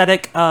the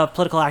aesthetic of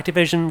political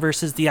activism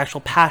versus the actual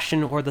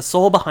passion or the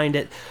soul behind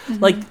it,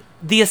 like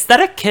the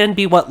aesthetic can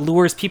be what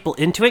lures people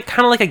into it,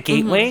 kind of like a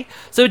gateway.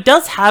 So it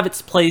does have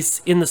its place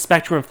in the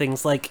spectrum of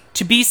things. Like,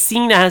 to be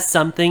seen as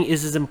something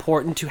is as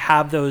important to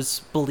have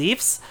those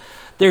beliefs.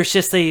 There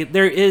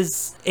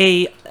is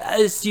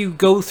as you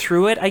go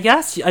through it, I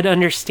guess, an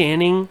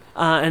understanding,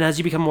 and as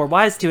you become more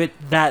wise to it,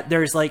 that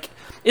there's like,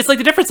 it's like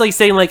the difference, like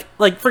saying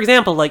like for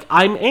example, like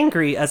I'm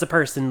angry as a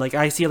person, like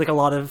I see like a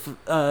lot of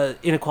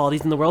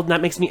inequalities in the world, and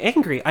that makes me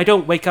angry. I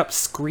don't wake up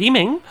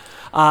screaming.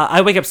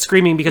 I wake up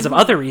screaming because of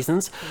other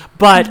reasons,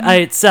 but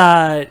it's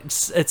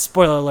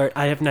spoiler alert,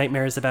 I have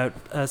nightmares about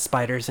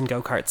spiders and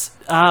go-karts.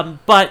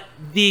 But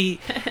the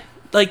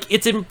like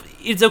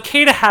it's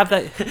okay to have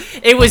that.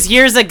 It was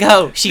years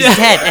ago. She's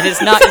dead, and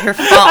it's not your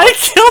fault. I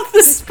killed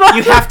the spider.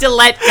 You have to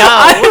let go.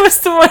 I was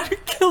the one who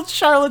killed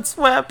Charlotte's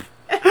Web.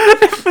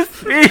 It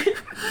was me.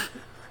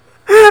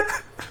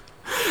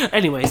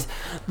 Anyways,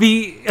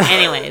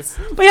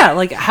 but yeah,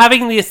 like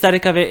having the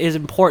aesthetic of it is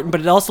important, but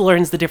it also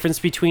learns the difference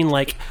between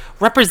like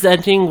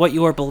representing what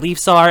your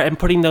beliefs are and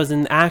putting those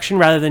in action,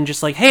 rather than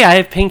just like, hey, I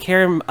have pink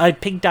hair, I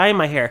have pink dye in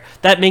my hair,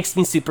 that makes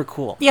me super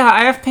cool. yeah,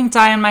 I have pink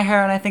dye in my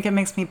hair, and I think it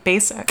makes me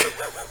basic.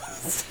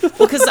 Well,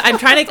 because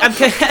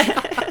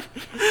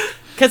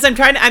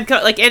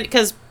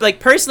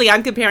personally,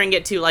 I'm comparing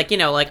it to like,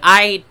 like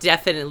I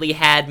definitely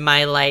had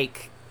my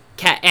like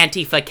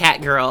Antifa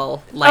cat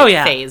girl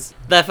phase.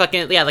 The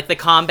fucking like the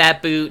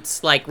combat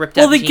boots, like ripped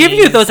up. Well, they give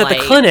you those at the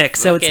clinic,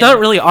 so it's not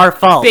really our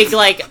fault.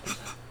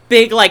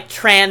 Big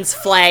trans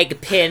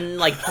flag pin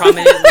like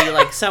prominently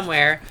like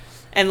somewhere,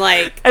 and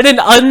like an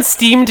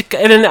unsteamed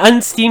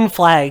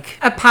flag.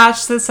 A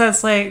patch that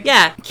says like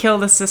kill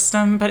the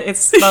system, but it's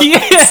spelled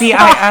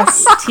CISTEM.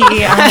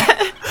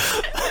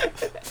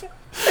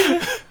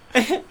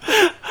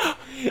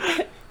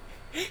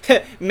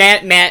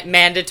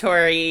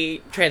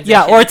 Mandatory transition.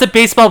 Yeah, or it's a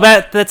baseball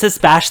bat that says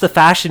 "Bash the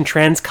Fashion"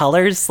 trans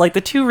colors. Like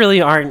the two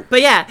really aren't.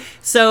 But yeah,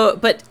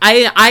 but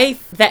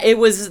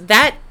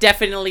that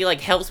definitely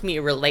like helps me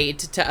relate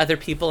to other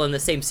people in the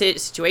same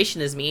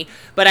situation as me.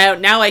 But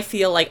now I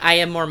feel like I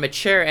am more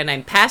mature and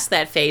I'm past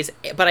that phase.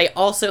 But I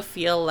also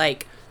feel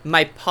like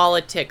my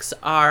politics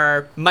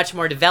are much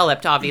more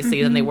developed,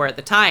 obviously, than they were at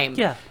the time.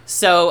 Yeah.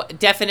 So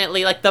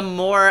definitely, like, the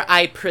more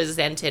I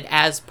present it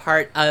as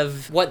part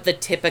of what the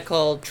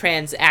typical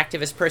trans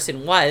activist person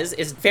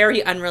is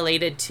very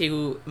unrelated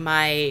to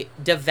my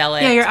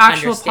developed your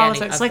actual understanding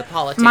politics. of Like, the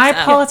politics. my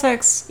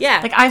politics, Yeah.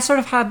 like, I sort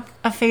of had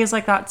a phase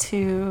like that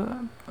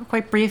too,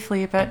 quite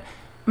briefly, but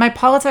my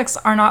politics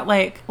are not,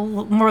 like,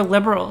 more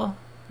liberal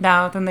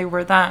now than they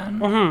were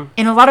then.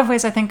 In a lot of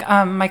ways, I think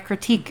my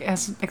critique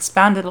has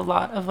expanded a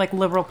lot of like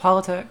liberal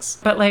politics,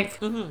 but like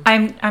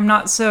I'm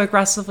not so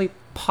aggressively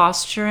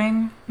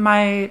posturing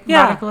my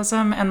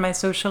radicalism and my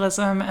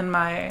socialism and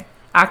my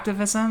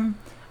activism.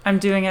 I'm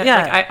doing it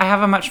like I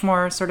have a much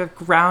more sort of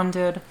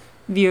grounded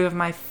view of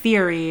my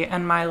theory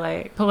and my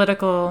like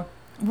political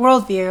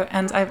worldview,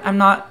 and I'm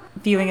not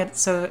viewing it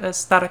so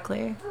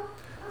aesthetically.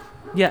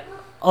 Yeah.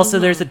 Also,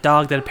 there's a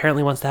dog that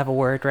apparently wants to have a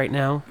word right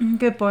now.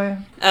 Good boy.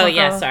 Oh,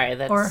 yeah, sorry.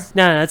 That's... Or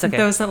no, that's okay.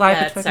 those that lie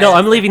Yeah, betwixt. sorry. No,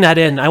 I'm leaving that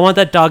in. I want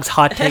that dog's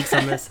hot takes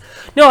on this.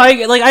 No, I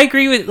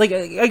agree with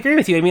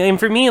you. I mean,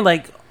 for me,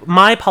 like,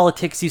 my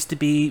politics used to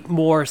be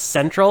more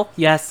central.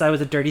 Yes, I was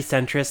a dirty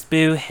centrist.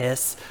 Boo,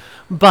 hiss.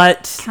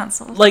 But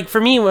Cancelled. like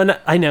for me, when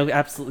I know,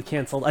 absolutely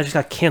canceled. I just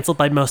got canceled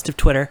by most of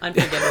Twitter.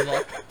 Unforgivable.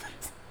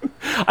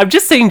 I'm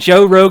just saying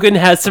Joe Rogan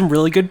has some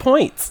really good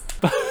points.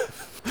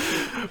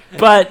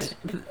 But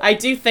I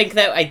do think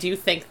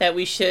that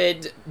we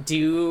should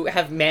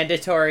have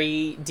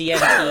mandatory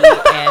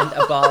DMT and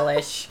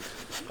abolish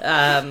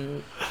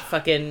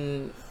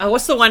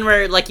what's the one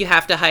where like you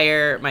have to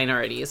hire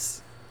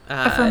minorities?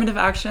 Affirmative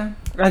action.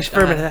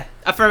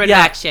 Affirmative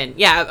action.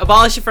 Yeah,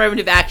 abolish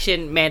affirmative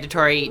action,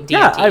 mandatory DMT.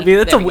 Yeah, I mean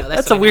that's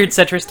a weird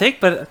meant. centrist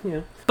take, but you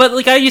know. But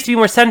like I used to be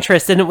more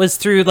centrist, and it was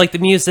through like the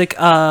music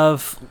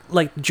of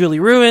like Julie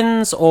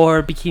Ruins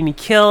or Bikini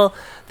Kill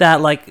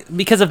that like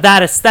because of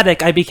that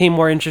aesthetic, I became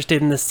more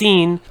interested in the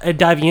scene and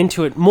diving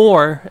into it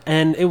more.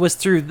 And it was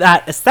through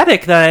that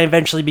aesthetic that I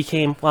eventually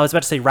became, well, I was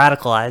about to say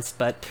radicalized,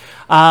 but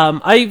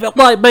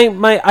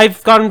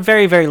I've gone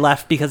very, very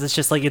left because it's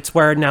just like it's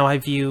where now I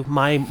view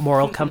my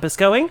moral compass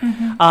going.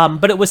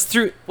 But it was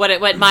through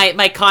what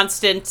my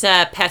constant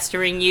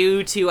pestering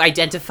you to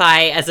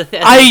identify as a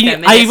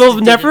feminist. I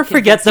will never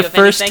forget the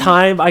first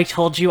time I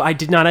told you I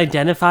did not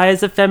identify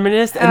as a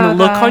feminist, and the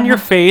look on your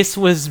face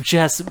was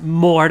just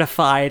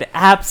mortified,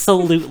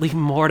 absolutely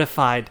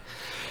mortified.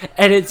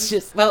 And it's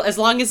just as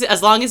long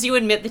as you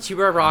admit that you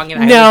were wrong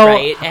and no,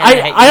 I was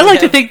right. I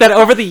like to think that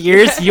over the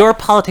years your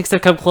politics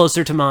have come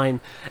closer to mine.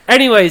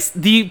 Anyways,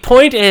 the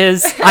point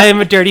is I am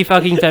a dirty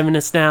fucking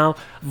feminist now.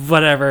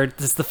 Whatever,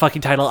 this is the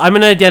fucking title. I'm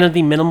an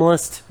identity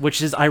minimalist,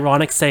 which is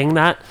ironic saying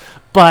that,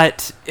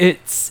 but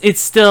it's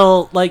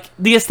still like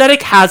the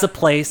aesthetic has a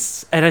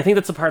place, and I think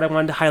that's the part I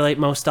wanted to highlight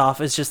most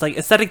off is just like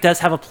aesthetic does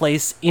have a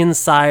place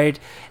inside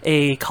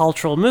a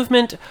cultural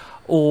movement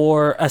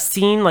or a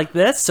scene like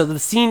this, so the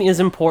scene is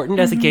important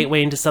as a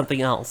gateway into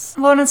something else.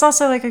 Well, and it's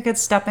also like a good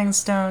stepping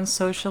stone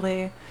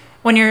socially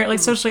when you're like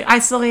socially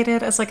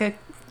isolated as like a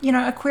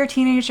queer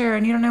teenager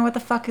and you don't know what the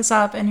fuck is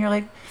up, and you're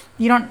like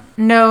you don't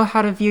know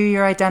how to view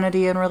your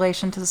identity in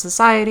relation to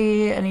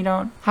society, and you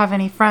don't have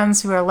any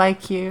friends who are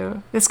like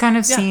you. This kind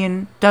of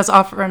scene does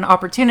offer an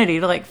opportunity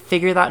to like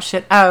figure that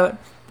shit out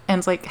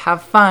and like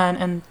have fun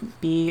and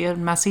be a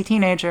messy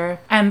teenager,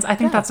 and I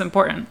think that's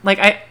important. Like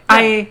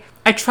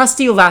I trust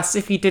you less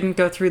if you didn't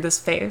go through this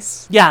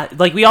phase. Yeah,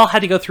 like we all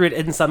had to go through it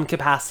in some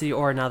capacity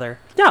or another.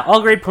 Yeah,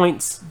 all great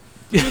points.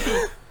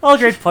 All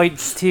great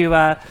points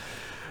to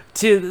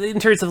in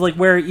terms of like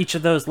where each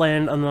of those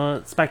land on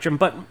the spectrum.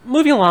 But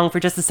moving along for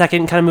just a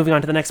second, kind of moving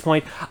on to the next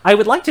point, I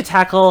would like to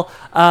tackle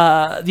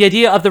the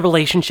idea of the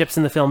relationships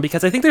in the film,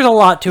 because I think there's a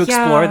lot to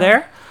explore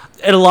there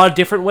in a lot of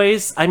different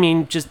ways. I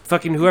mean, just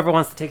fucking whoever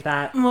wants to take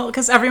that. Well,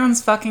 because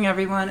everyone's fucking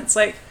everyone. It's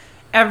like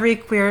every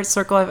queer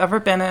circle I've ever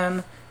been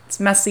in. It's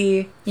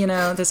messy,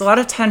 there's a lot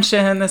of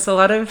tension, there's a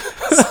lot of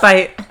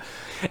spite.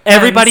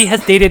 Everybody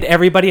has dated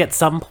everybody at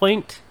some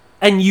point,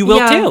 and you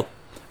will too.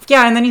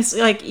 Yeah, and then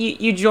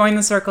you join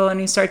the circle and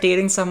you start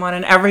dating someone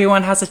and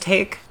everyone has a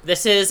take.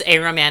 This is a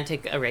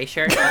romantic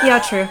erasure. Yeah,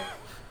 true.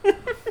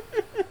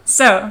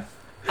 So,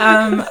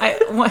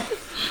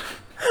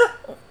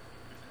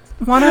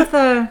 one of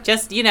the...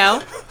 Just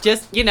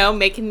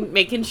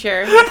making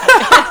sure.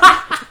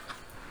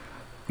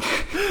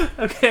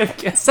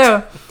 Okay.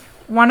 So...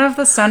 one of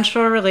the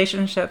central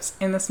relationships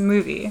in this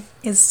movie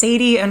is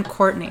Sadie and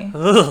Courtney.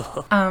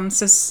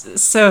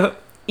 So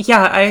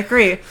yeah, I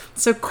agree.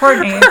 So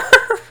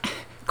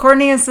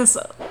Courtney is this,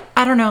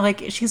 I don't know,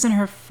 like she's in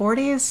her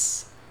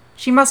 40s.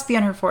 She must be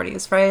in her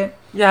 40s, right?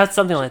 Yeah, it's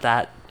something like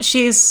that.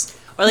 She's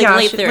late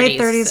 30s, late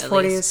 30s,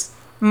 40s.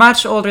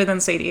 Much older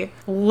than Sadie.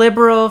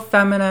 Liberal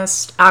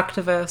feminist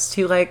activist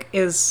who like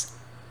is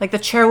like the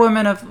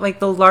chairwoman of like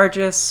the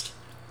largest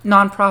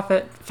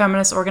nonprofit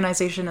feminist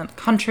organization in the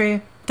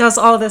country. Does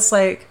all this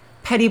like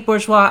petty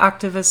bourgeois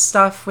activist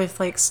stuff with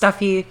like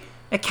stuffy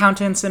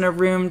accountants in a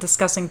room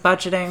discussing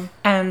budgeting,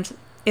 and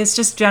is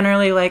just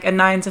generally like a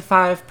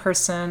 9-to-5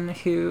 person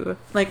who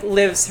like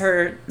lives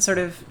her sort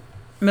of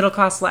upper middle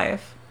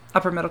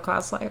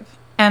class life,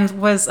 and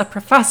was a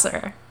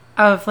professor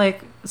of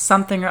like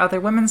something or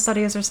other, women's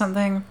studies or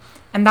something,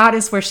 and that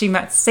is where she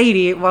met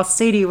Sadie while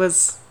Sadie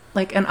was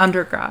like an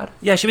undergrad.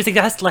 Yeah, she was a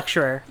guest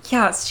lecturer.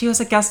 Yes, she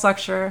was a guest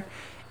lecturer,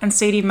 and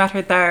Sadie met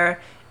her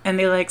there. And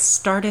they like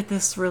started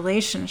this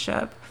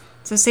relationship.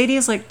 So Sadie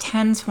is like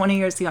 10, 20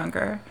 years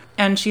younger.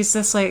 And she's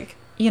this like,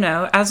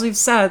 as we've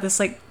said, this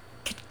like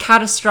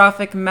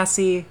catastrophic,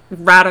 messy,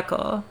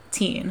 radical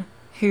teen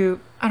who,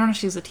 I don't know if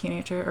she's a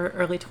teenager or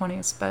early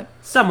 20s, but...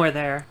 somewhere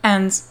there.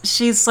 And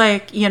she's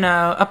like,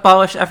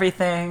 abolish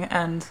everything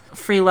and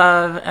free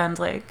love and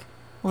like,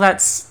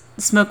 let's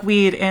smoke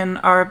weed in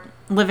our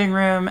living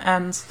room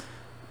and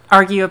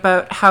argue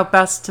about how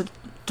best to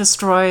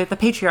destroy the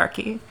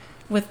patriarchy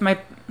with my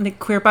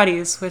queer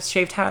buddies with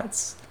shaved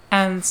heads.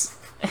 And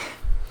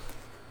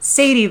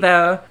Sadie,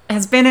 though,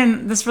 has been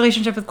in this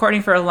relationship with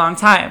Courtney for a long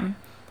time.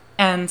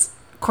 And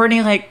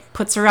Courtney, like,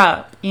 puts her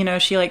up.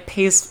 She, like,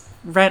 pays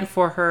rent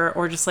for her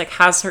or just, like,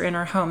 has her in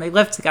her home. They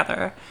live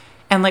together.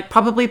 And, like,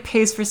 probably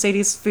pays for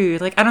Sadie's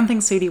food. Like, I don't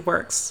think Sadie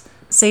works.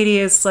 Sadie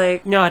is,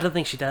 like... no, I don't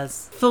think she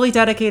does. Fully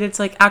dedicated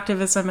to, like,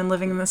 activism and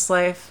living this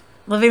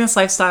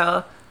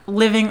lifestyle.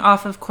 Living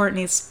off of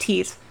Courtney's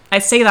teat. I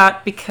say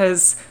that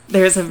because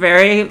there's a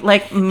very,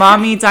 like,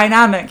 mommy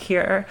dynamic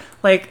here.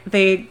 Like,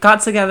 they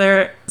got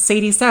together,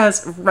 Sadie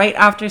says, right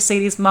after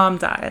Sadie's mom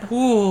died.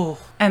 Ooh.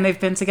 And they've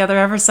been together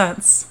ever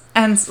since.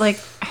 And, like...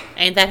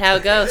 Ain't that how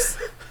it goes?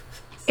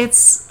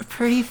 It's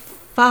pretty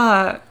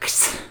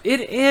fucked.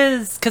 It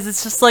is, because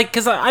it's just like,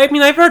 because I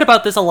mean, I've heard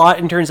about this a lot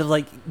in terms of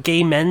like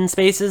gay men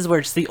spaces where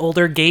it's the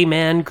older gay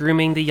man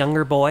grooming the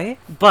younger boy.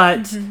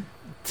 But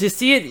to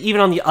see it even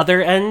on the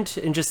other end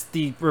and just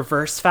the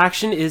reverse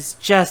faction is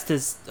just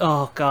as,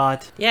 oh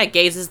God. Yeah,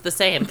 gays is the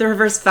same. The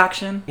reverse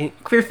faction.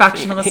 Queer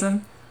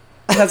factionalism.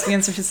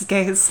 Lesbians versus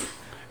gays.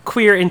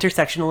 Queer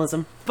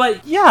intersectionalism.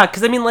 But yeah,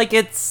 because I mean, like,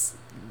 it's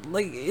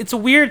a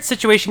weird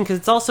situation because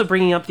it's also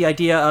bringing up the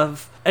idea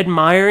of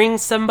admiring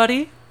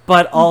somebody,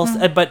 but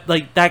also but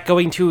like that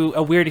going to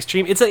a weird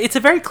extreme. It's a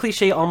very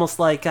cliche, almost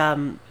like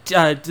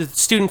the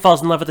student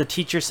falls in love with the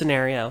teacher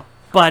scenario,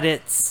 but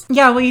it's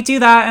Yeah, well, you do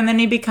that and then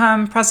you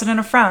become president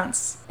of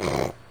France.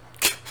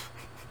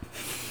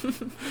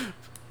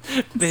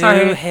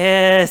 Sorry.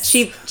 hiss.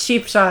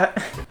 Cheap shot.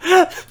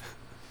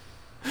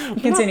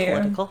 Continue.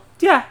 Political.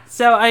 Yeah,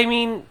 so I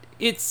mean,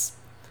 it's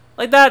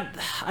like that.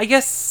 I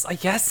guess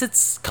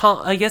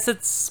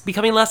it's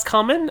becoming less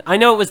common. I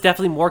know it was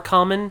definitely more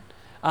common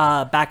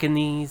back in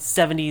the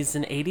 70s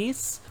and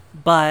 80s,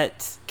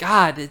 but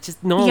God, it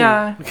just no.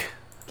 Yeah.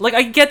 Like,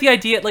 I get the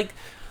idea. Like,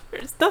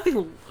 there's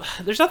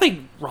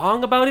nothing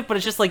wrong about it, but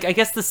it's just like, I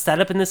guess the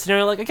setup in this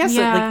scenario. Like, I guess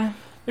like,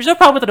 there's no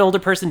problem with an older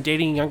person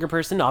dating a younger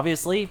person,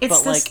 obviously.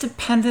 It's but this like,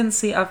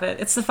 dependency of it.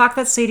 It's the fact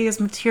that Sadie is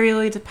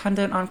materially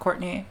dependent on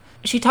Courtney.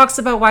 She talks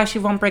about why she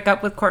won't break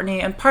up with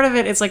Courtney, and part of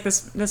it is like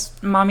this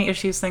mommy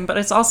issues thing, but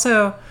it's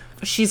also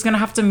she's gonna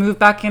have to move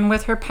back in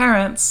with her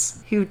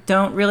parents who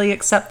don't really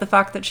accept the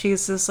fact that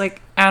she's this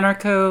like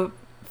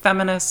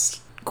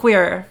anarcho-feminist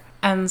queer,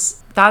 and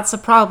that's a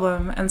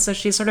problem, and so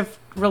she's sort of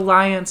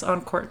reliant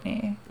on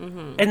Courtney.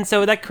 and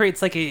so that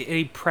creates like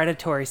a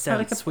predatory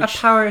sense, Like a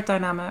power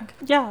dynamic.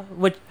 yeah,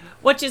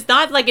 Which is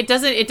not like it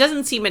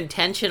doesn't seem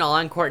intentional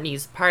on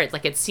Courtney's part.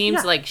 Like it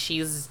seems Yeah. like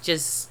she's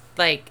just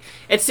like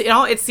it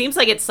seems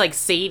like it's like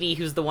Sadie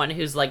who's the one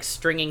who's like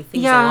stringing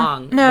things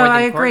along. No, more than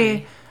I agree.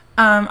 Courtney.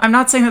 I'm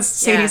not saying that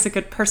Sadie's Yeah. a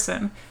good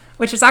person,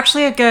 which is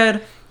actually a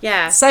good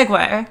Yeah.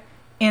 segue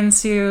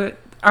into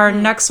our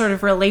next sort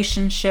of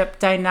relationship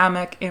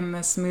dynamic in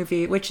this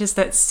movie, which is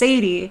that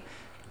Sadie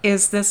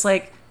is this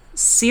like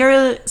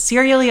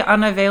serially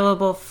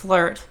unavailable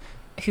flirt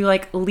who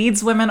like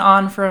leads women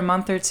on for a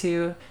month or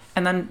two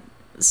and then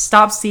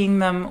stops seeing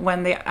them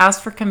when they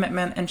ask for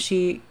commitment, and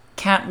she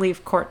can't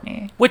leave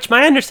Courtney. which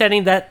my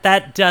understanding that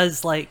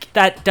does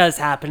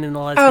happen in the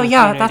lesbian Oh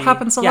yeah, community. that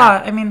happens a Yeah.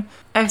 lot. I mean,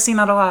 I've seen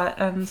that a lot,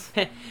 and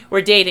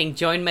We're dating.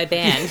 Join my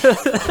band.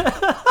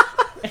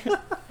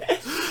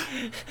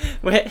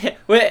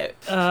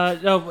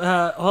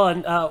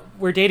 Hold on.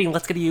 We're dating.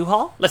 Let's get a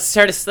U-Haul. Let's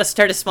start a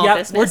small Yeah,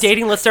 business. we're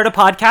dating. Let's start a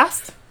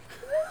podcast.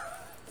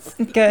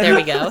 good. There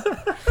we go.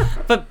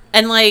 But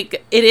and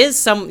like it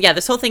is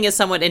this whole thing is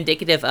somewhat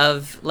indicative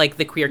of like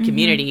the queer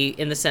community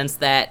in the sense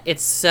that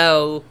it's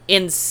so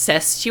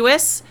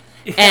incestuous.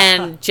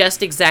 And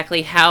just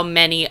exactly how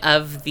many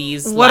of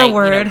these What a like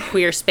word.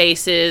 queer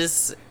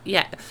spaces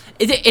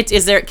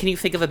is there, can you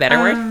think of a better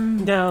word?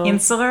 No.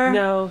 Insular?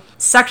 No.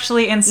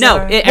 Sexually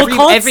insular. We'll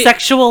call it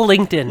sexual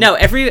LinkedIn. No,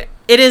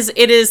 it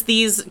is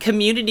these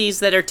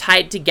communities that are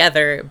tied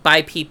together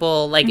by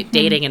people like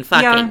dating and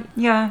fucking.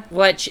 Yeah.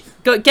 Which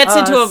gets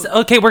into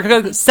okay, we're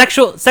going to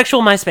sexual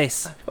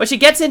MySpace. which it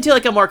gets into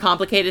like a more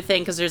complicated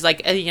thing because there's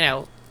like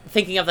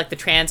thinking of like the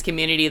trans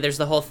community, there's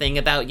the whole thing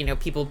about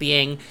people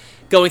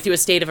going through a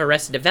state of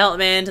arrested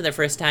development and their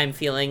first time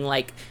feeling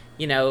like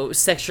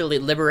sexually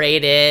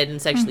liberated and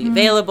sexually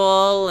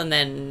available, and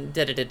then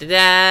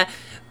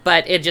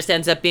but it just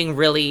ends up being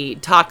really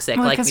toxic,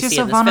 like we see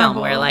in this film,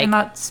 where like in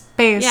that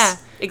space. Yeah,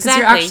 'Cause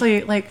exactly. You're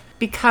actually like,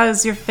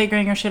 because you're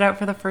figuring your shit out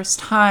for the first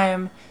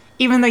time,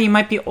 even though you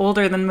might be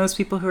older than most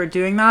people who are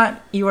doing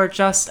that, you are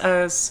just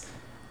as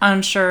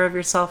unsure of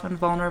yourself and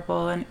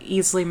vulnerable and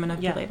easily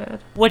manipulated.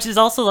 Which is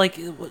also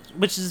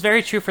which is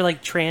very true for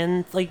like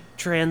trans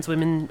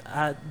women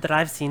that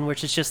I've seen,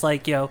 which is just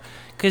like,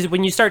 because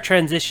when you start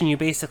transition, you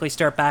basically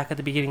start back at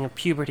the beginning of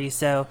puberty,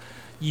 so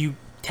you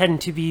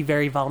tend to be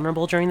very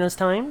vulnerable during those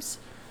times.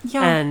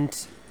 Yeah.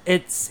 And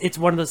it's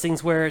one of those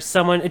things where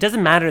it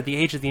doesn't matter the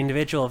age of the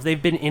individual, if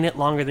they've been in it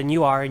longer than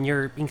you are and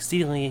you're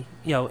exceedingly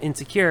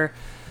insecure,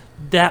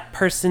 that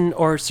person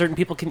or certain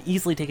people can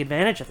easily take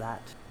advantage of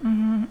that.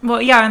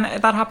 Well, yeah,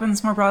 and that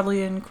happens more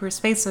broadly in queer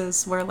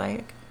spaces where,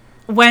 like,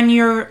 when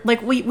you're,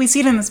 like, we see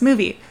it in this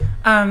movie.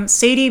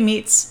 Sadie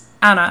meets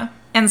Anna,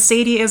 and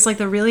Sadie is, like,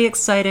 the really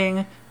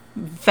exciting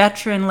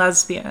veteran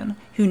lesbian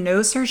who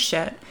knows her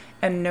shit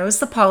and knows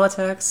the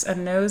politics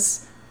and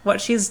knows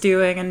what she's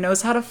doing and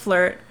knows how to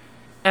flirt.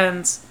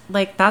 And,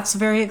 like, that's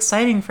very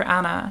exciting for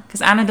Anna,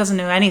 because Anna doesn't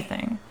know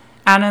anything.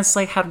 Anna's,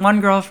 like, had one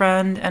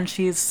girlfriend, and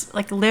she's,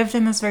 like, lived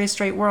in this very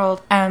straight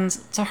world. And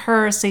to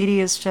her,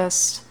 Sadie is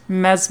just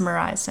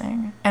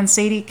mesmerizing. And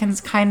Sadie can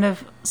kind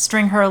of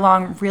string her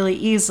along really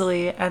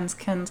easily and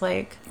can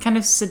like kind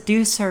of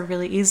seduce her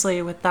really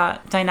easily with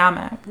that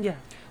dynamic. Yeah.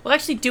 Well,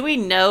 actually, do we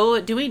know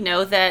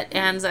that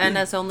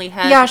Anna's only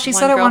had Yeah, she one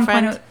said at one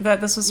girlfriend? point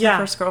that this was her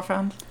first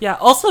girlfriend. Yeah.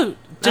 Also,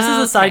 just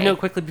as a side Okay. note,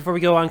 quickly before we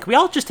go on, can we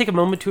all just take a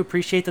moment to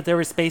appreciate that there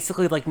was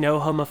basically like no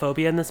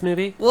homophobia in this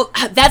movie? Well,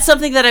 that's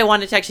something that I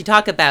wanted to actually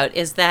talk about,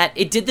 is that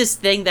it did this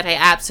thing that I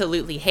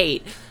absolutely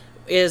hate,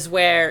 is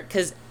where,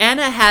 because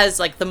Anna has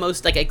like the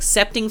most like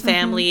accepting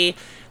family,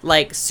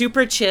 like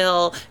super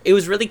chill. It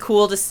was really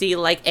cool to see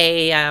like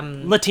a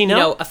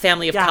Latino? a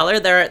family of Yeah. color.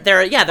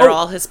 They're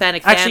all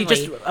Hispanic family. Actually,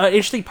 just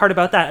interesting part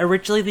about that.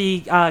 Originally,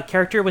 the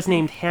character was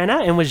named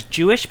Hannah and was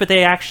Jewish, but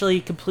they actually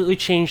completely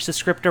changed the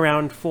script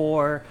around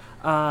for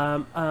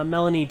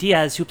Melanie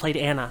Diaz, who played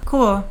Anna.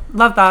 Cool.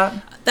 Love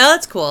that.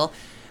 That's cool.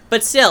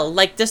 But still,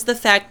 like, just the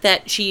fact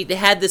that she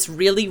had this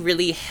really,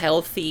 really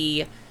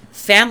healthy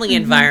family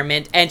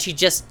environment, and she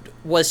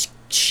was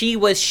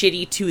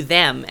shitty to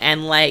them,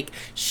 and like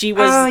she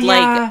was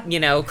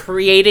like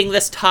creating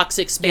this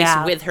toxic space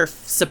with her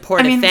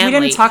supportive family.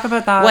 We didn't talk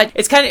about that.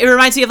 It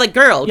reminds me of like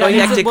Girl, going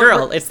back to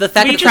Girl. It's the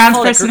fact that trans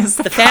person is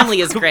the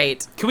family is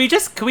great. Can we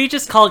just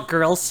call it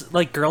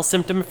girl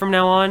symptom from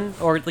now on,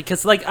 or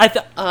because like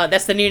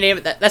that's the new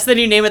name. That's the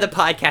new name of the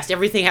podcast.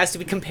 Everything has to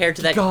be compared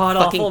to that god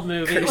fucking awful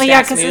movie. cursed Well, yeah,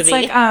 ass because it's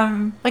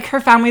movie. like her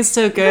family's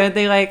so good.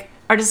 They like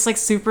are just like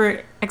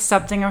super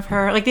accepting of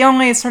her. Like the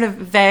only sort of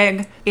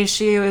vague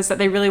issue is that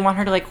they really want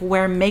her to like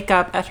wear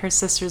makeup at her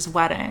sister's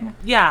wedding.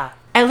 Yeah.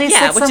 At least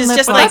Yeah, it's which some is lip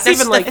just gloss. like that's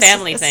even like the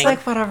family it's thing. like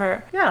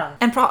whatever. Yeah.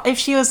 And if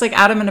she was like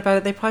adamant about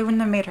it, they probably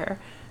wouldn't have made her,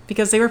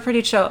 because they were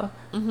pretty chill.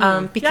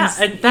 Because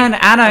Yeah, and then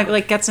Anna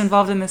like gets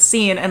involved in the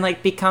scene and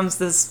like becomes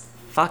this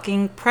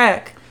fucking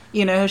prick.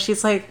 You know,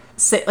 she's like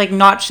like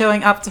not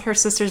showing up to her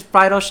sister's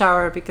bridal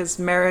shower because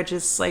marriage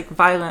is like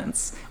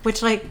violence,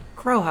 which like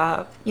grow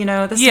up. You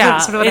know, this is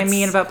sort of what I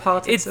mean about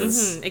politics.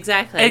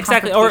 Exactly.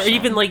 Exactly. Or confrontation.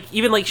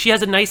 even like she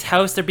has a nice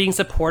house, they're being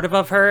supportive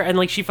of her, and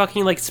like she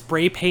fucking like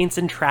spray paints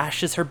and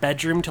trashes her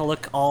bedroom to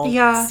look all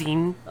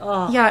seen.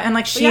 Yeah, and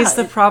like she's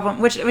the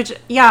problem, which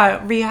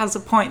Rhea has a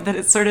point that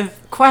it's sort of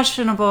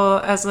questionable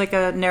as like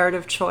a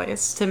narrative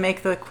choice to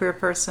make the queer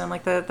person,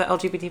 like the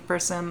LGBT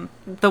person,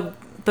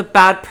 the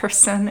bad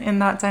person in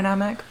that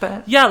dynamic.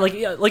 But Yeah,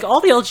 like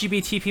all the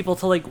LGBT people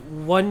to like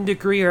one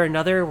degree or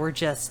another were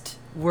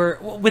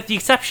with the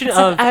exception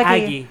of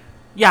Aggie.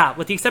 Yeah,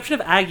 with the exception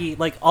of Aggie,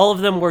 like all of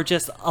them were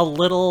just a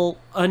little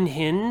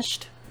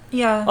unhinged.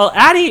 yeah, Well,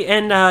 Addie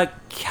and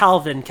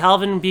Calvin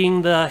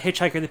being the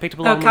hitchhiker they picked up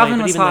along the way. Calvin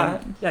but was even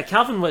hot. then, yeah,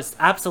 Calvin was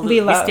absolutely.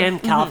 We We love.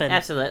 stand Calvin.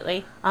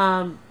 Absolutely.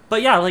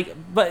 But yeah,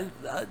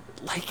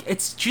 like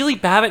it's Julie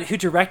Babbitt who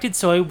directed,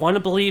 so I want to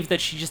believe that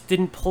she just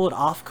didn't pull it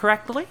off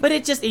correctly. But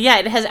it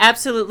has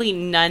absolutely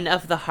none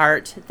of the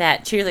heart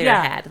that Cheerleader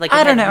Yeah. had. Like,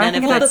 I it don't had know. I none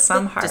think of it that had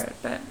some just- heart,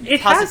 but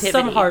It has some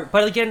positivity. heart,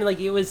 but again, like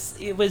it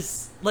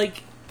was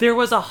like there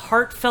was a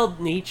heartfelt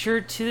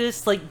nature to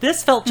this. Like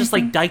this felt just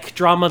like Dyke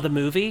Drama the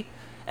movie,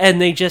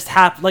 and they just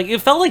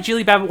it felt like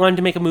Julie Babbitt wanted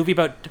to make a movie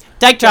about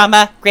Dyke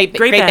Drama, great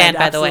band,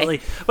 by absolutely.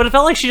 the way. But it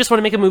felt like she just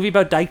wanted to make a movie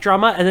about dyke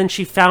drama, and then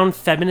she found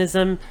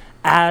feminism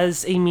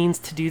as a means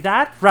to do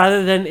that,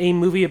 rather than a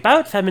movie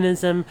about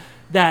feminism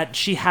that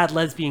she had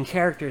lesbian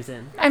characters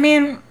in. I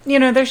mean,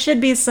 there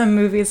should be some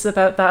movies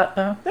about that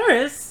though. There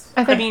is.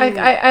 I think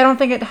I don't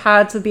think it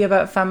had to be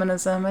about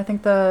feminism. I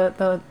think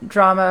the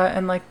drama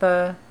and like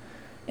the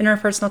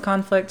interpersonal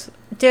conflict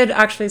did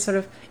actually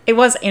it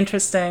was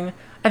interesting.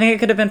 I think it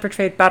could have been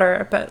portrayed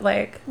better, but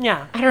like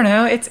Yeah. I don't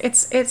know.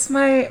 It's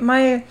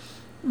my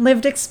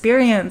lived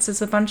experience.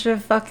 It's a bunch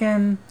of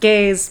fucking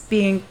gays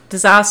being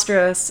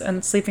disastrous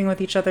and sleeping with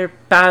each other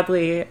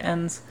badly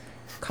and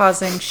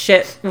causing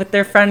shit with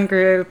their friend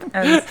group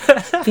and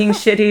being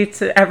shitty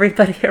to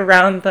everybody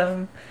around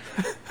them.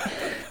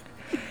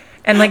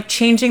 And like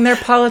changing their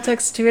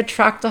politics to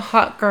attract a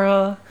hot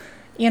girl.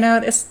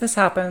 This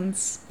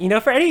happens.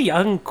 For any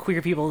young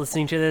queer people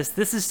listening to this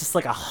is just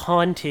like a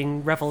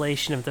haunting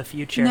revelation of the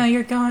future. No,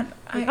 you're going.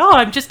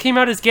 I just came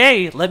out as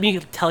gay. Let me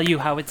tell you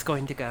how it's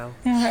going to go.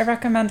 Yeah, I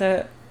recommend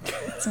it.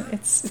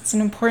 It's an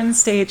important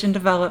stage in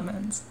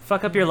development.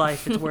 Fuck up your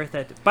life. It's worth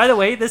it. By the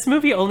way, this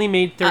movie only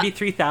made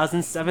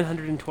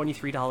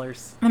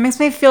 $33,723. It makes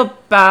me feel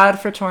bad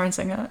for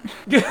torrenting it.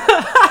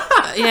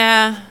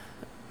 Yeah.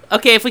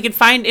 Okay, if we can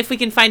find a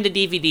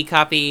DVD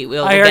copy,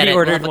 we'll I get already it.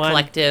 ordered We'll have a one.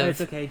 collective. It's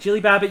okay. Julie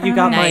Babbitt, you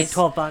got Nice.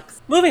 my $12.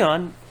 Moving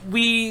on.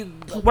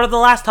 One of the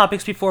last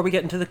topics before we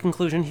get into the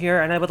conclusion here,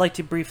 and I would like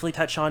to briefly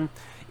touch on,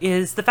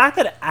 is the fact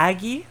that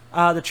Aggie,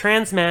 the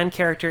trans man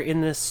character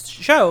in this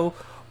show,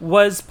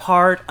 was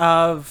part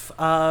of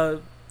the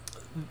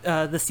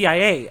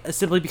CIA,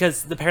 simply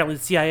because apparently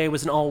the CIA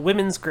was an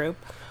all-women's group.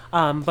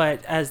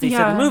 But as they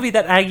said in the movie,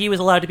 that Aggie was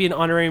allowed to be an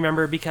honorary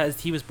member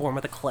because he was born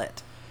with a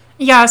clit.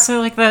 Yeah, so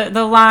like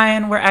the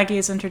line where Aggie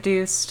is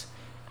introduced,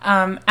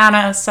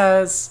 Anna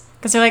says,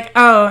 because they're like,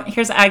 oh,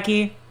 here's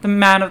Aggie, the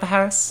man of the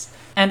house.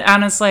 And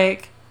Anna's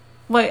like,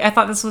 wait, I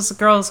thought this was a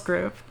girls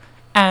group.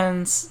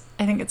 And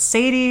I think it's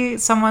Sadie,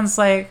 someone's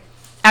like,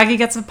 Aggie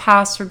gets a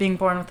pass for being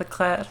born with a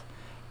clit.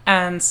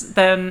 And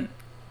then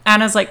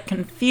Anna's like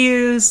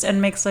confused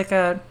and makes like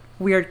a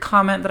weird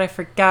comment that I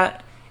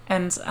forget,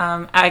 and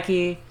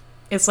Aggie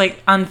is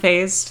like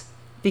unfazed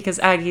because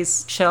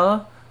Aggie's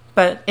chill,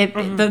 but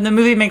the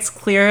movie makes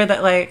clear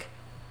that like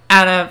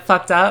Anna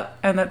fucked up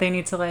and that they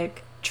need to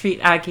like treat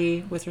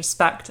Aggie with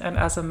respect and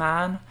as a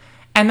man,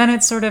 and then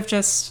it's sort of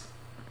just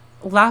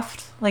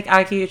left like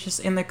Aggie is just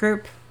in the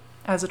group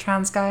as a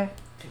trans guy.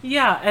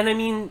 Yeah, and I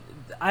mean,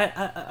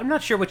 I'm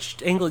not sure which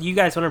angle you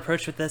guys want to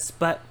approach with this,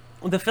 but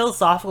the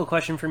philosophical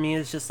question for me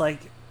is just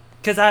like,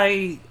 because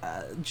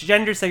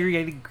gender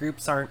segregated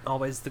groups aren't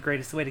always the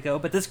greatest way to go,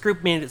 but this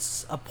group made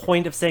it a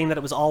point of saying that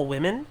it was all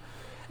women,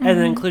 and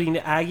then including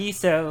the Aggie,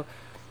 so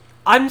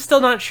I'm still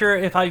not sure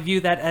if I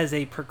view that as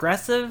a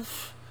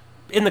progressive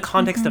in the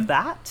context of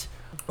that,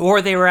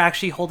 or they were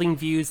actually holding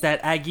views that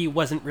Aggie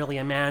wasn't really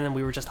a man and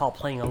we were just all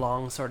playing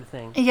along sort of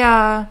thing.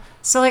 Yeah,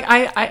 so like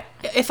I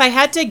if I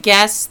had to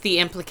guess, the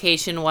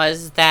implication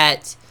was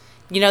that,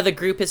 you know, the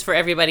group is for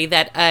everybody,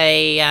 that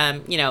a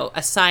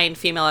assigned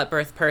female at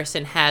birth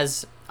person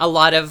has a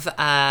lot of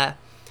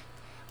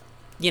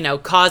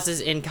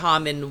causes in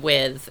common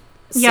with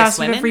cis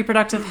sort women. of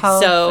reproductive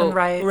health and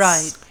rights.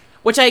 Right.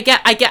 Which I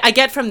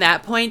get from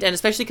that point, and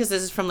especially because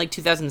this is from like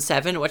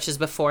 2007, which is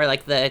before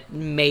like the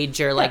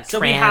major like so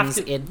trans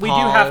we do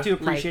idpol, have to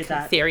appreciate like,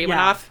 that theory went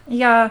off.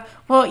 Yeah,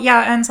 well,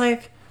 yeah, and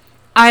like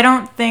I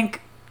don't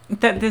think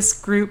that this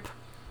group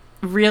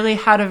really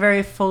had a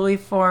very fully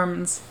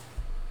formed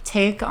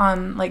take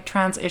on like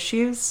trans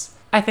issues.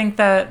 I think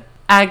that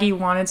Aggie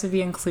wanted to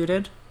be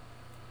included,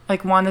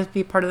 like wanted to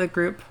be part of the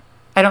group.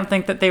 I don't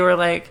think that they were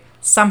like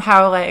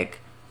somehow like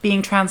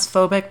being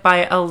transphobic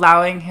by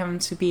allowing him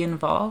to be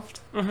involved.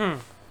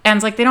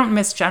 And like they don't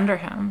misgender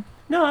him.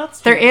 No,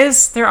 that's true.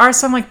 There are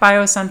some like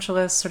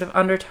bioessentialist sort of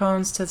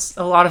undertones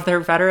to a lot of their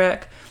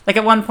rhetoric. Like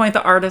at one point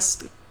the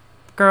artist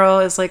girl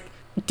is like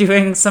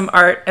doing some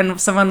art,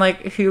 and someone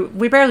like who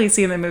we barely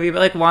see in the movie but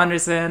like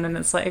wanders in, and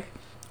it's like,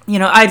 you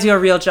know, I do a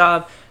real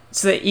job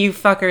so that you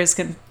fuckers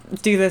can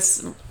do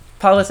this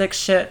politics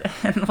shit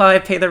and while I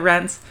pay the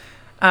rent.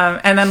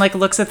 And then like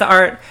looks at the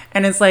art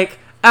and is like,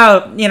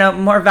 oh, you know,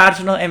 more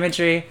vaginal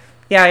imagery.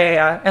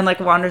 Yeah. And like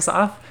wanders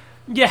off.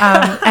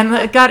 Yeah. And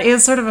that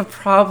is sort of a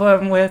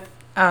problem with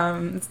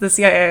the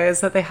CIA,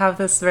 is that they have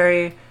this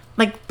very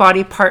like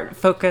body part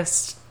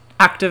focused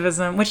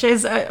activism, which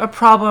is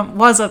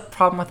was a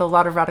problem with a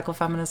lot of radical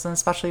feminism,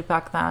 especially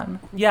back then.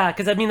 Yeah,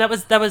 because I mean that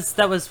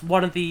was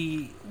one of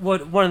the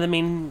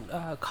main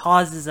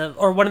causes of,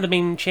 or one of the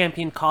main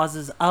champion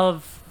causes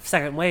of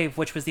second wave,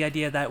 which was the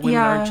idea that women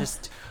aren't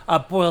just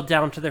boiled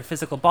down to their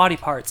physical body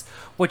parts,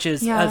 which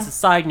is, as a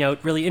side note,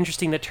 really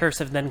interesting that TERFs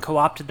have then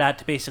co-opted that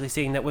to basically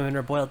saying that women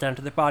are boiled down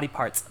to their body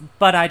parts.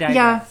 But I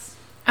digress.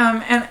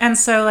 And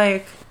so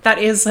like that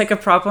is like a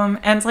problem,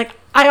 and like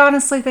I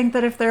honestly think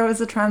that if there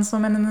was a trans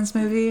woman in this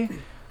movie,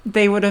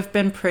 they would have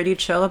been pretty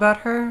chill about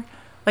her.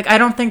 Like I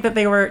don't think that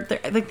they were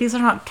like, these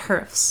are not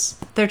TERFs.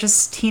 They're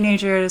just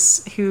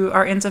teenagers who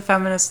are into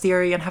feminist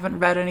theory and haven't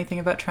read anything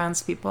about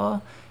trans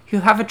people, who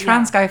have a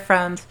trans guy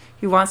friend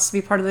who wants to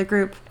be part of the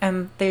group,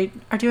 and they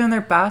are doing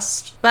their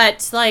best.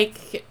 But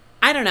like,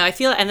 I don't know, I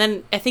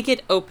think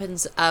it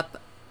opens up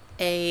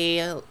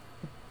a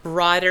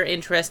broader,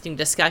 interesting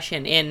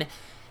discussion in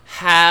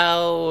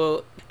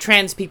how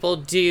trans people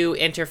do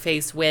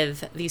interface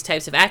with these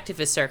types of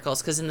activist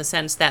circles, because in the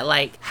sense that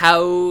like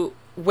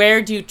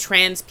where do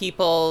trans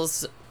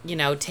people's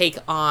take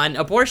on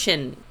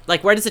abortion,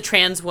 like where does a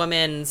trans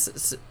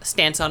woman's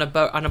stance on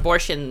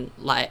abortion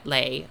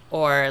lay,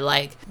 or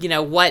like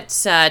what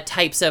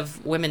types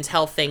of women's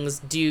health things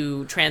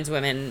do trans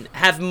women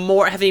have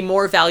a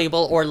more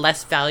valuable or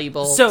less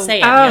valuable say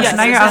in? So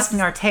now you're asking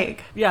our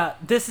take. Yeah,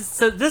 this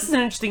is an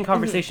interesting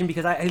conversation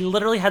because I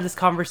literally had this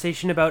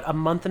conversation about a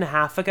month and a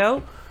half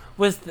ago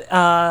with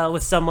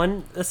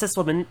someone, a cis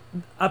woman,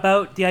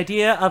 about the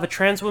idea of a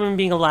trans woman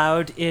being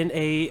allowed in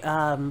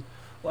a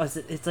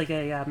it's like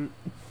a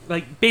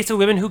like basically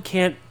women who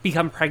can't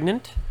become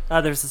pregnant.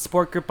 There's a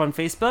support group on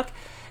Facebook,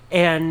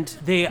 and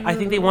I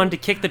think they wanted to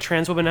kick the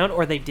trans woman out,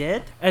 or they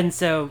did. And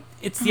so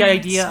it's the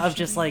idea of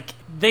just like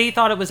they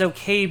thought it was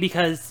okay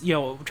because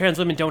trans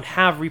women don't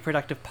have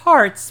reproductive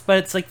parts, but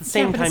it's like the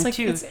same time like,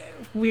 too.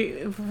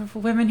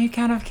 Women who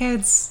can't have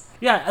kids.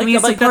 Yeah, I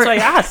mean, like that's why I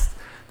asked.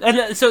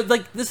 And so,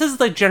 like, this is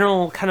the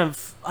general kind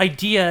of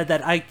idea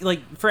that I, like,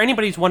 for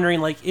anybody who's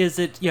wondering, like, is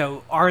it,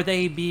 are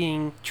they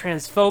being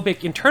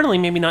transphobic internally,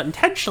 maybe not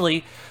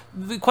intentionally?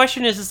 The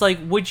question is like,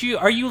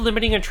 are you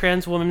limiting a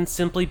trans woman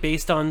simply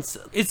based on,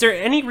 is there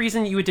any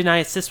reason you would deny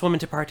a cis woman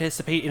to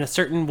participate in a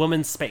certain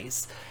woman's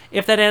space?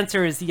 If that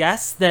answer is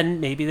yes, then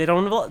maybe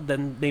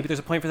then maybe there's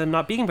a point for them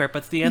not being there.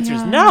 But if the answer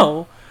is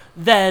no,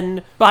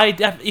 then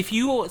if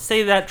you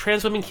say that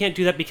trans women can't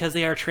do that because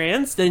they are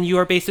trans, then you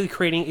are basically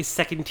creating a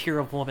second tier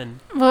of woman.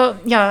 Well,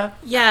 yeah.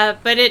 Yeah,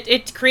 but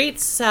it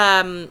creates,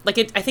 I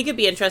think it'd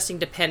be interesting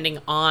depending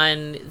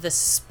on the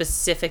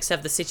specifics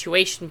of the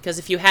situation, because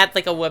if you had,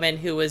 like, a woman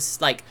who was,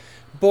 like,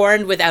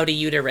 born without a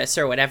uterus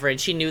or whatever, and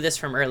she knew this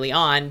from early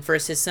on,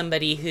 versus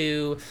somebody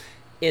who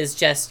is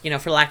just,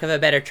 for lack of a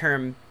better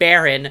term,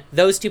 barren,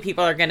 those two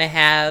people are going to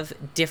have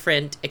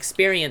different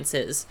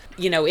experiences.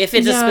 If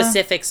it's a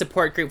specific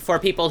support group for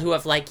people who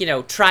have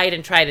tried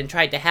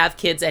to have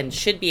kids and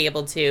should be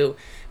able to,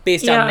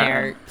 based on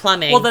their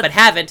plumbing, but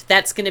haven't,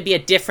 that's going to be a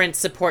different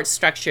support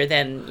structure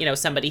than,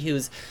 somebody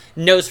who's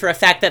knows for a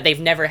fact that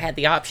they've never had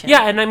the option.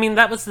 Yeah, and I mean,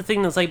 that was the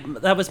thing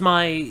that was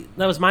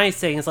my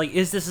saying, is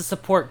is this a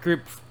support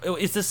group?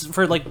 Is this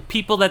for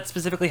people that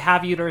specifically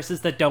have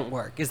uteruses that don't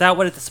work? Is that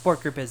what the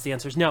support group is? The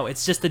answer is no.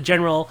 It's just the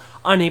general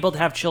unable to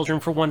have children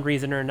for one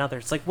reason or another.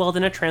 It's well,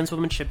 then a trans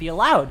woman should be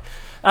allowed.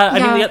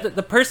 I mean,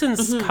 the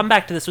person's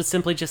comeback to this was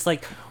simply just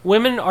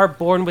women are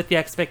born with the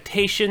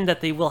expectation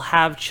that they will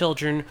have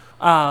children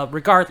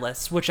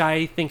regardless, which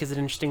I think is an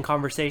interesting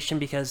conversation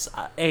because,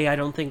 I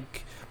don't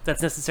think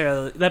that's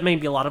necessarily, that may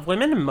be a lot of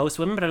women and most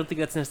women, but I don't think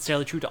that's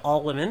necessarily true to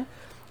all women.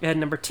 And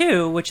number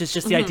two, which is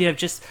just the idea of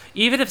just,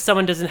 even if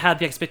someone doesn't have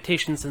the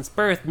expectation since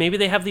birth, maybe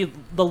they have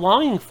the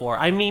longing for.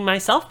 I mean,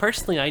 myself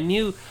personally, I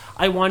knew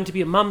I wanted to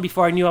be a mom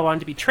before I knew I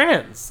wanted to be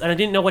trans, and I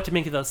didn't know what to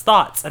make of those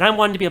thoughts. And I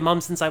wanted to be a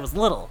mom since I was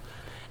little.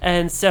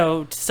 And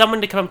so someone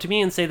to come up to me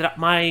and say that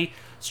my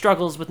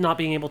struggles with not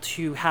being able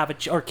to have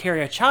or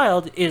carry a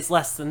child is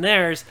less than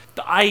theirs,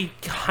 I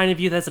kind of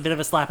view that as a bit of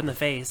a slap in the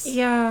face.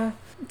 Yeah.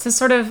 To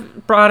sort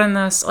of broaden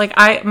this,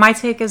 my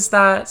take is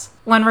that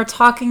when we're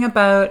talking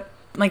about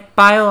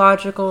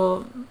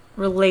biological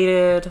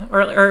related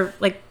or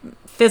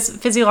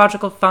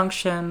physiological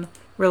function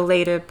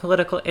related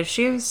political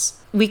issues,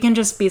 we can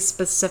just be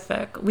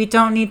specific. We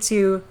don't need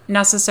to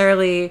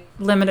necessarily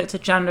limit it to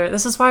gender.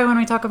 This is why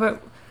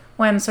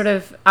when sort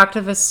of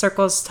activist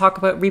circles talk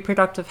about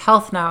reproductive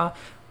health now,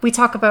 we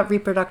talk about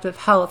reproductive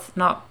health,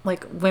 not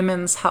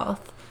women's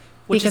health.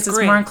 Which because is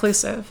it's more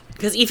inclusive.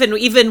 Because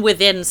even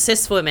within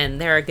cis women,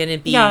 there are going to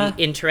be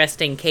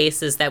interesting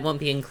cases that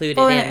won't be included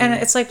in,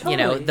 and it's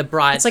the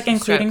broad. It's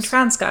including strokes.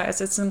 trans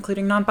guys. It's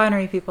including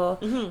non-binary people,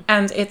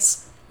 and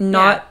it's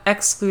not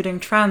excluding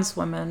trans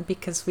women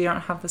because we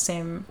don't have the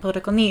same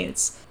political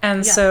needs.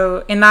 And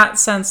so, in that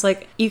sense,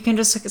 you can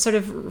just sort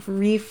of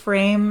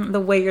reframe the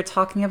way you're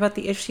talking about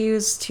the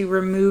issues to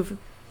remove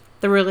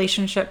the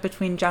relationship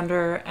between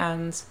gender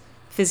and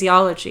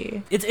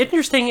physiology. It's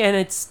interesting and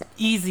it's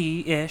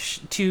easy-ish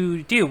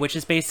to do, which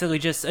is basically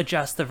just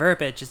adjust the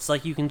verbiage. It's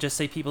you can just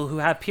say people who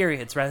have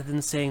periods rather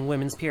than saying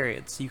women's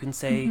periods. You can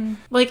say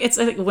it's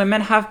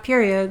women have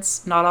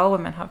periods. Not all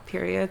women have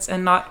periods,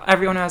 and not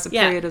everyone who has a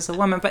period is a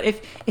woman. But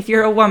if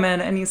you're a woman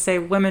and you say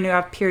women who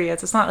have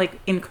periods, it's not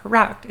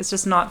incorrect. It's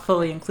just not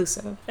fully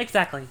inclusive.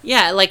 Exactly.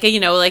 Yeah,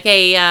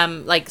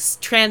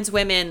 trans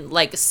women,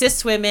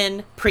 cis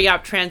women,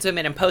 pre-op trans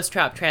women, and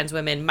post-op trans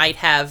women might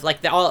have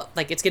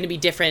it's going to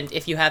be different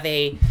if you have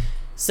a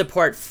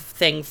support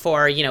thing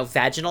for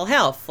vaginal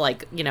health,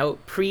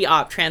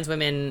 pre-op trans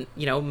women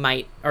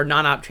might, or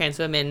non-op trans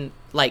women,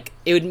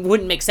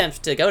 wouldn't make sense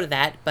to go to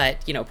that,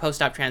 but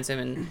post-op trans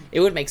women, it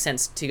would make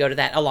sense to go to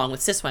that along with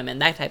cis women,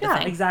 that type of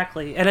thing.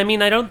 Exactly. And I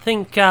mean, I don't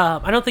think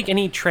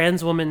any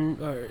trans woman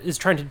is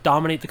trying to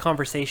dominate the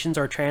conversations,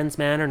 or trans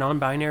man or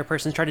non-binary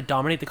person is trying to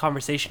dominate the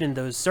conversation in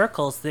those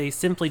circles. They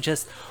simply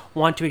just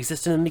want to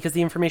exist in them because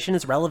the information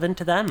is relevant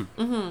to them.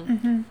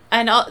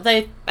 And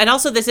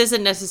also this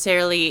isn't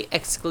necessarily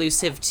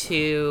exclusive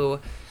to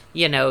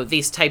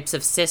these types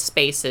of cis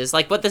spaces.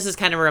 What this is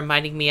kind of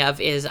reminding me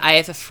of is I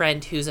have a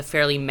friend who's a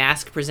fairly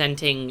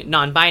mask-presenting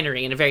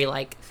non-binary and a very,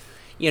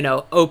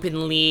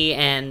 openly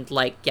and,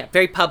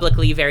 very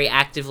publicly, very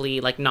actively,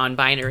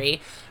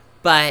 non-binary,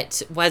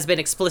 but has been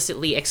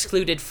explicitly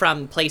excluded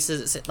from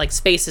places,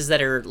 spaces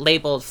that are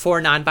labeled for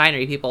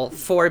non-binary people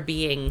for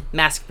being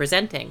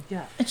mask-presenting.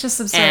 Yeah. It's just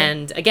absurd.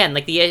 And, again,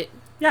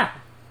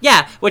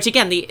 Yeah, which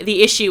again,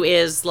 the issue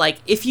is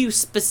if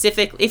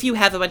you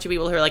have a bunch of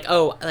people who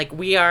are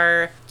we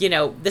are,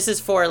 this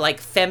is for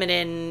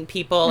feminine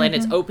people and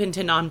it's open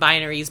to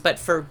non-binaries, but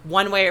for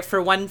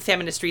one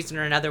feminist reason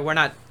or another, we're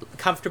not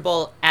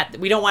comfortable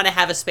we don't want to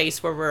have a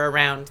space where we're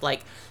around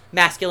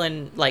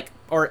masculine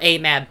or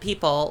AMAB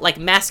people,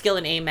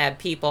 masculine AMAB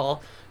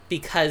people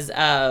because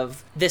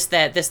of this,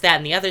 that,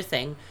 and the other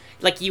thing.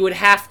 You would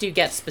have to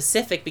get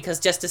specific, because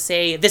just to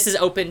say this is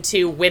open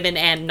to women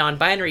and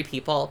non-binary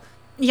people.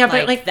 Yeah,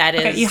 but that is...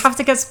 Okay, you have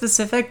to get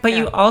specific, but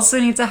you also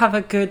need to have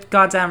a good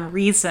goddamn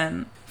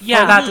reason for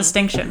that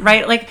distinction,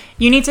 right?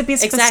 You need to be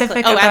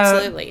specific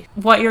about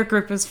what your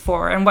group is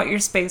for and what your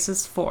space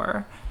is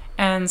for.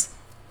 And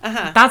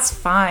that's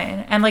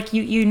fine. And,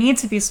 you need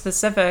to be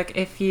specific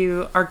if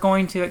you are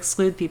going to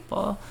exclude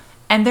people.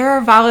 And there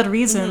are valid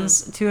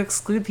reasons to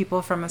exclude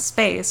people from a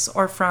space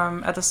or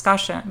from a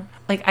discussion.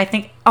 I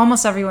think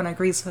almost everyone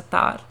agrees with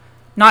that.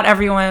 Not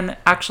everyone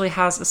actually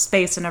has a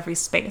space in every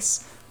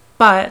space.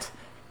 But...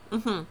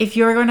 if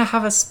you're going to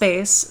have a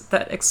space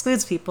that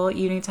excludes people,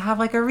 you need to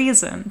have a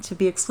reason to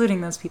be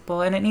excluding those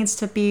people, and it needs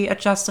to be a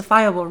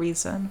justifiable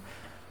reason.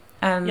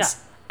 And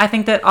I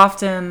think that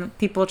often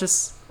people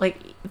just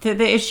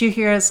the issue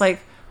here is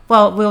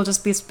we'll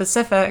just be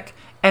specific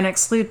and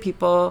exclude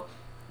people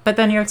but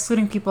then you're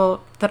excluding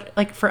people that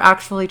like for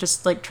actually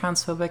just like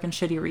transphobic and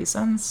shitty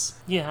reasons.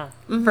 Yeah.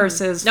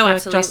 Versus No,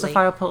 for, like,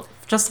 absolutely.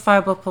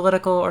 justifiable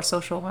political or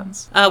social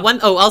ones. One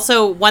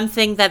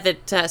thing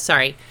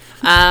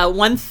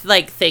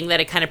thing that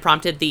it kind of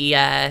prompted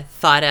the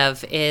thought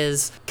of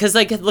is because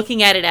like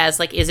looking at it as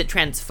like, is it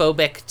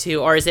transphobic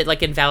to, or is it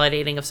like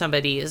invalidating of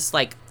somebody's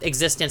like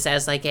existence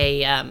as like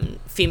a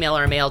female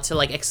or male to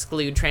like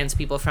exclude trans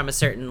people from a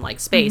certain like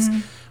space.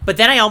 But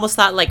then I almost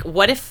thought like,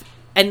 what if,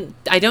 and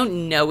I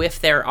don't know if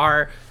there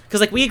are,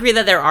 because like we agree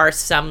that there are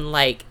some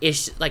like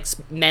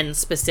men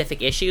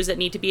specific issues that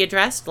need to be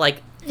addressed,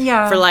 like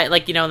for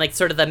like you know, like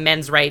sort of the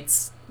men's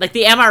rights, like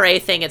the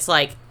MRA thing. It's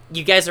like,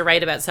 you guys are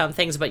right about some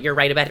things, but you're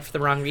right about it for the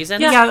wrong reasons.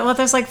 Yeah, well,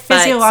 there's like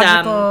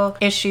physiological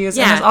issues,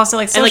 and there's also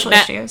like social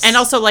issues, and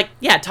also like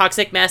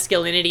toxic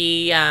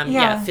masculinity,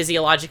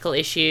 physiological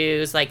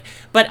issues, like,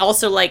 but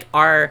also like,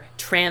 are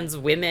trans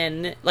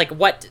women, like,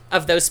 what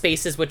of those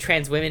spaces would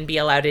trans women be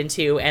allowed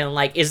into, and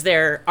like,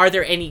 are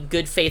there any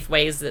good faith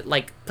ways that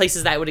like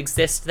places that would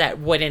exist that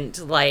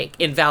wouldn't like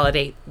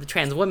invalidate the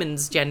trans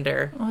woman's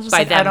gender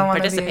by them I don't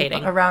participating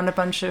be around a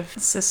bunch of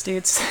cis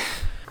dudes.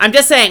 I'm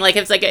just saying, like,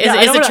 it's like,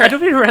 I don't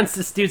be around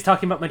cis dudes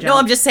talking about my job. No,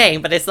 I'm just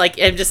saying, but it's like,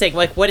 I'm just saying,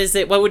 like, what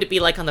would it be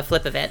like on the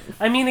flip of it?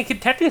 I mean, it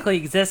could technically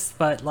exist,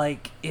 but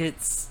like,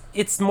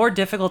 it's more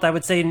difficult. I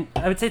would say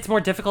it's more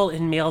difficult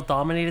in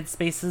male-dominated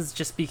spaces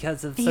just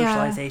because of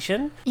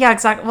socialization. Yeah,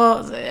 exactly.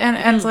 Well,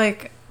 and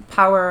like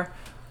power.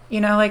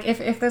 You know, like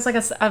if there's like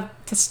a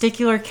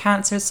testicular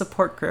cancer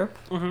support group,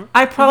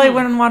 I probably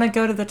wouldn't want to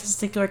go to the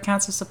testicular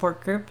cancer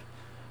support group,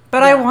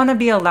 but I want to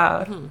be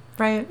allowed,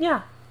 right?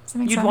 Yeah.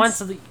 You'd want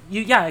something.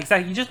 Yeah,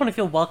 exactly. You just want to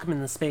feel welcome in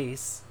the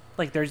space.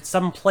 Like there's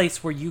some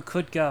place where you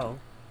could go.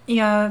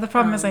 Yeah, the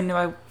problem is I knew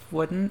I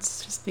wouldn't,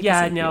 just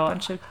because it'd be a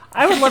bunch of...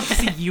 I would love to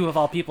see you of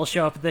all people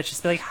show up and then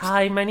just be like,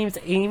 "Hi, my name's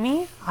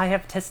Amy. I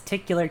have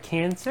testicular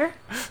cancer."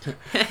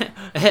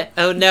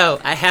 Oh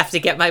no, I have to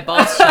get my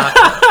balls shot.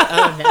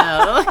 Oh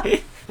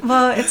no.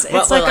 Well, it's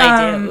like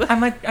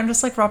I'm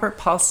just like Robert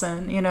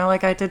Paulson, you know,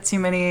 like I did too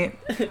many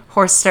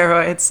horse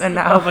steroids and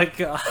now Oh my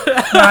god. now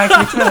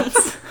I do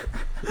tits.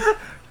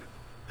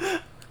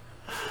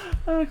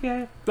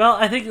 Okay. Well,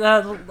 I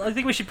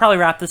think we should probably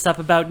wrap this up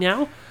about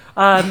now.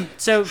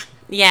 So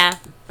yeah,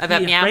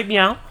 about meow. Right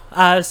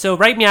meow. So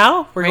right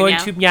meow, we're going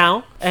to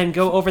meow and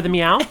go over the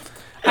meow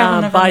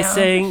by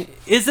saying,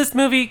 is this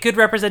movie good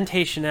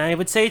representation? And I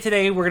would say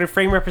today we're going to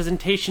frame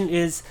representation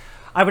is,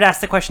 I would ask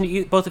the question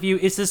to both of you,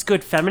 is this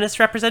good feminist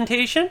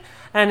representation?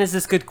 And is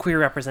this good queer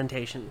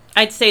representation?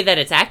 I'd say that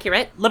it's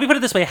accurate. Let me put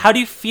it this way. How do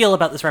you feel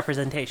about this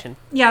representation?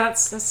 Yeah,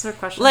 that's a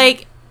question.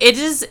 Like, it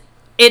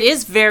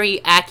is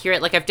very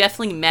accurate. Like, I've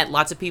definitely met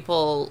lots of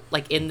people,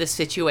 like, in this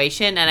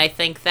situation, and I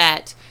think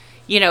that,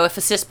 you know, if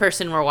a cis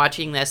person were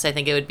watching this, I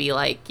think it would be,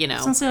 like, you know...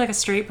 Essentially like a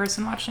straight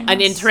person watching an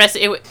this.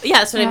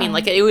 That's what I mean.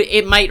 Like,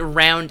 it might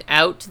round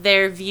out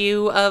their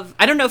view of...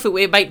 I don't know if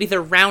it might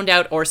either round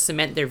out or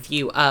cement their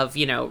view of,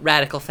 you know,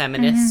 radical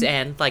feminists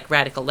and, like,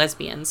 radical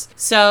lesbians.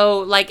 So,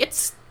 like,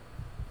 it's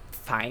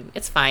fine.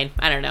 It's fine.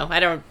 I don't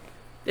know.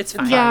 It's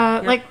fine.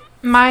 Yeah, like...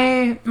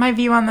 My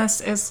view on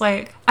this is,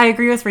 like, I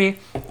agree with Ree.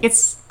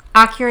 It's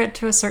accurate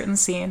to a certain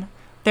scene.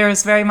 There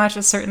is very much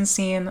a certain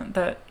scene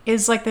that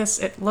is like this.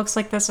 It looks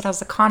like this. It has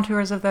the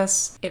contours of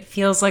this. It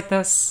feels like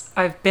this.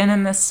 I've been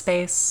in this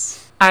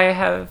space. I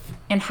have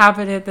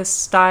inhabited this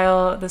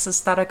style, this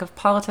aesthetic of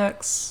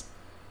politics.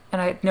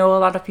 And I know a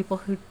lot of people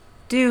who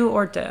do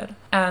or did.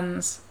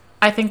 And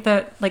I think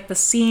that, like, the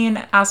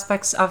scene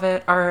aspects of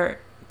it are...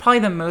 probably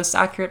the most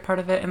accurate part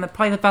of it, and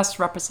probably the best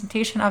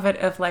representation of it,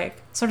 of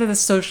like sort of the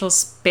social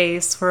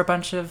space where a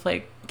bunch of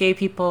like gay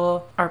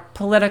people are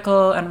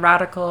political and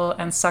radical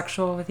and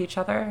sexual with each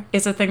other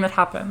is a thing that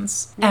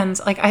happens. Yeah. And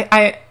like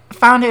I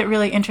found it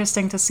really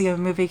interesting to see a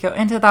movie go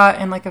into that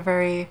in like a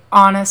very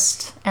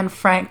honest and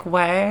frank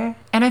way.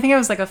 And I think it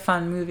was like a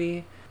fun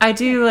movie. I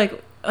do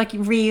like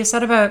Ree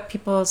said about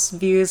people's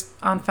views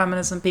on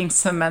feminism being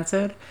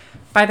cemented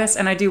by this,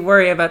 and I do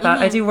worry about that.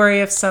 I do worry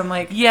if some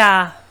like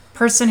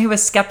person who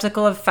was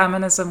skeptical of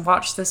feminism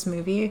watched this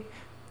movie,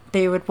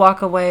 they would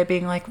walk away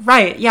being like,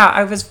 right, yeah,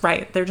 I was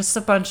right. They're just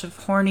a bunch of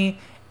horny,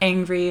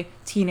 angry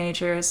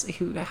teenagers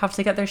who have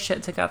to get their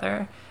shit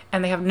together,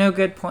 and they have no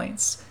good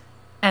points.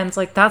 And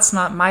like, that's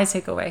not my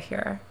takeaway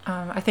here.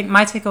 I think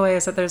my takeaway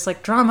is that there's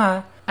like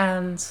drama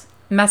and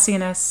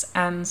messiness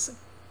and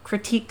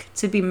critique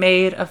to be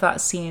made of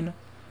that scene,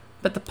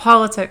 but the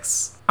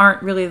politics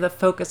aren't really the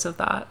focus of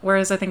that,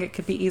 whereas I think it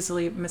could be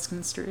easily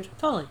misconstrued.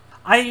 Totally.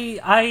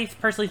 I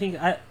personally think,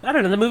 I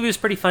don't know, the movie was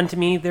pretty fun to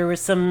me. There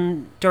was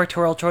some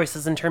directorial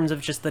choices in terms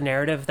of just the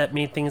narrative that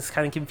made things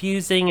kind of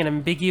confusing and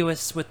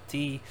ambiguous with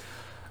the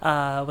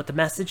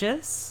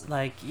messages.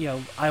 Like, you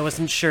know, I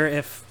wasn't sure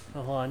if...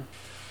 Oh, hold on.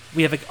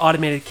 We have an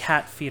automated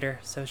cat feeder,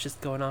 so it's just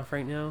going off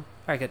right now. All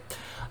right, good.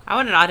 I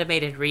want an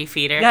automated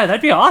refeeder. Yeah,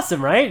 that'd be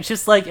awesome, right? It's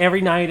just like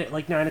every night at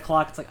like 9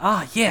 o'clock, it's like,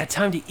 yeah,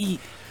 time to eat.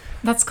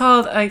 That's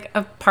called like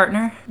a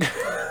partner.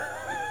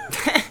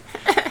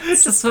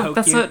 That's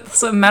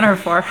what men are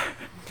for.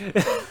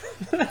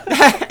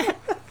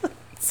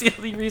 It's the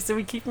only reason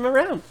we keep him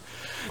around.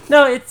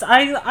 No, it's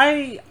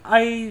I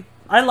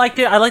liked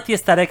it. I like the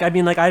aesthetic. I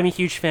mean, like, I'm a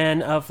huge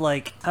fan of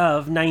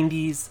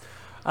 90s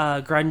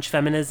grunge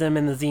feminism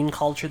and the zine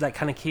culture that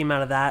kind of came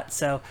out of that.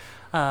 So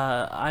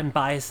I'm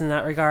biased in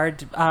that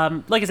regard.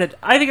 Like I said,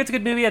 I think it's a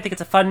good movie. I think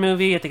it's a fun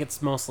movie. I think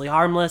it's mostly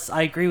harmless.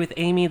 I agree with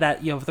Amy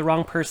that, if the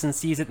wrong person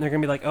sees it and they're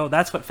gonna be like, oh,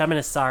 that's what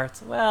feminists are.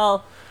 It's,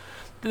 well,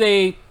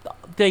 they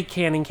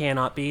can and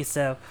cannot be.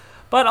 So,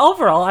 but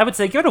overall, I would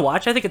say give it a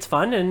watch. I think it's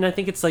fun, and I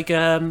think it's like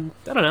I don't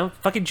know,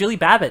 fucking Julie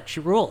Babbitt. She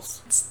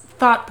rules. It's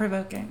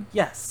thought-provoking.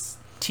 Yes,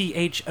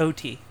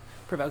 THOT,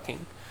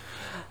 provoking.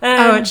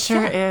 And it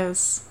sure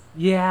is.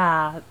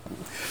 Yeah.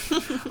 All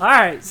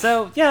right.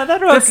 So yeah, that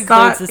the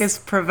Scot is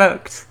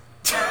provoked.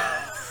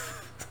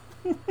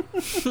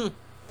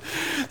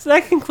 So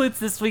that concludes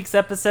this week's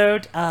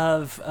episode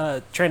of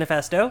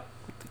Tranifesto,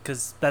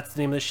 because that's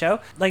the name of the show.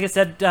 Like I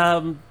said,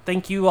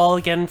 thank you all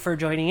again for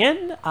joining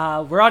in.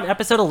 We're on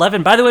episode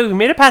 11. By the way, we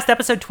made it past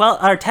episode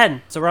 12 or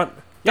 10. So we're on.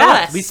 Yeah,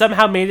 Yes. we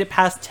somehow made it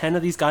past 10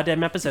 of these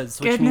goddamn episodes,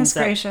 which Goodness means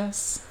that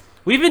gracious.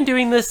 we've been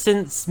doing this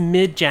since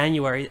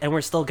mid-January, and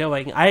we're still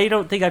going. I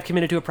don't think I've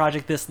committed to a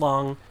project this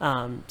long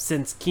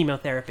since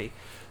chemotherapy.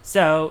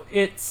 So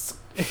it's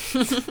I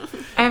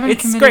haven't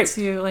It's committed great.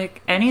 to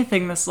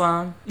anything this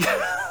long.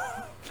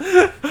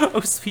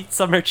 oh, sweet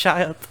summer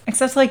child.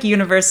 Except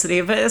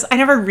university, but I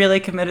never really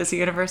committed to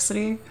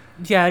university.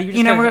 Yeah, you're just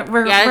You know, gonna-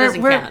 we're Yeah, it we're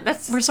doesn't we're, count.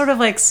 That's- we're sort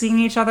of seeing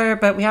each other,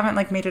 but we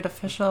haven't made it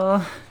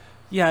official.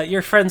 yeah,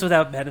 you're friends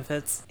without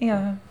benefits.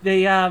 Yeah.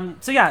 They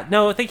so yeah,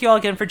 no, thank you all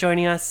again for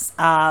joining us.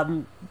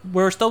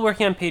 We're still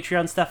working on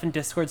Patreon stuff and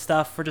Discord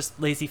stuff. We're just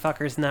lazy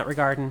fuckers in that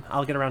regard, and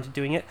I'll get around to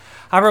doing it.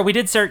 However, we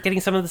did start getting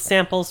some of the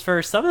samples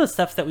for some of the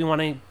stuff that we want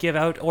to give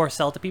out or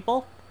sell to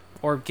people,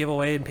 or give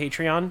away in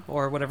Patreon,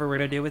 or whatever we're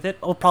gonna do with it.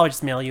 I'll probably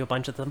just mail you a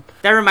bunch of them.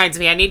 That reminds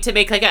me, I need to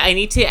make I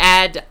need to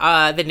add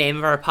the name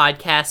of our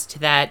podcast to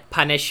that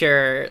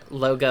Punisher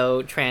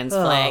logo trans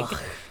flag. Ugh.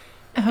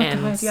 Oh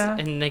and god, yeah.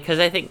 and because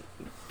I think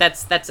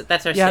that's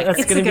our Yeah, sticker. that's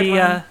It's a gonna good be.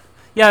 one.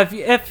 Yeah,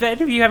 if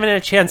any of you haven't had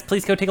a chance,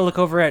 please go take a look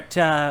over at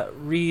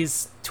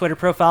Ree's Twitter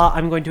profile.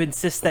 I'm going to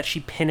insist that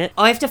she pin it.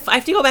 Oh, I have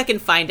to go back and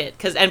find it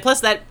and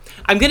plus that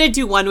I'm gonna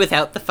do one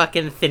without the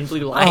fucking thin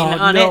blue line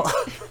on no.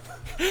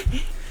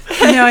 it.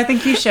 No, I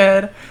think you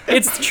should.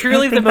 It's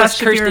truly I the think that most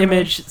should be cursed removed.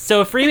 image. So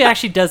if Ree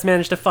actually does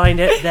manage to find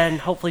it, then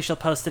hopefully she'll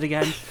post it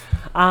again.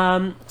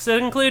 So to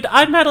conclude,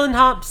 I'm Madeline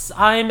Hops.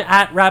 I'm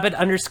at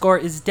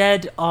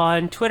rabbit_is_dead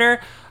on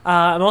Twitter.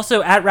 I'm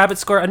also at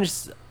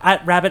rabbit_is_dead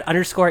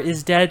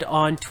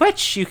on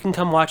Twitch. You can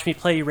come watch me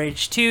play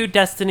Rage 2,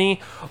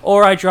 Destiny,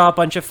 or I draw a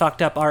bunch of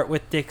fucked up art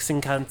with dicks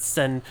and cunts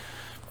and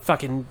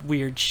fucking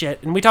weird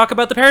shit. And we talk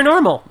about the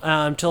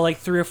paranormal till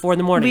 3 or 4 in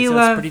the morning, We so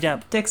love it's pretty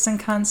dope. dicks and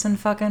cunts and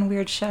fucking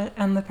weird shit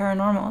and the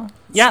paranormal.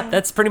 Yeah, So-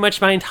 that's pretty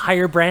much my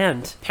entire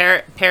brand.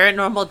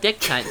 Paranormal dick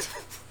cunt.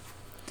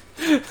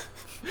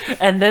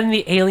 And then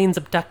the aliens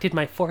abducted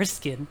my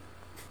foreskin.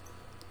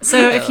 So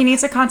if you need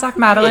to contact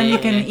Madeline, you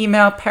can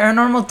email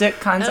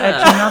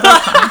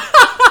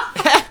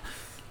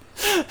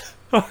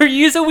paranormaldickcunts@gmail.com. Or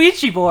use a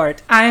Ouija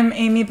board. I'm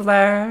Amy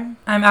Blair.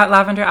 I'm at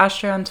Lavender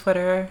Ashtray on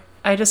Twitter.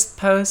 I just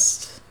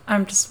post.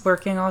 I'm just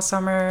working all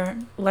summer.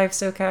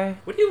 Life's okay.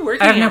 What are you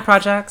working I have no at?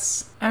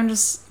 projects. I'm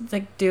just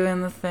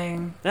doing the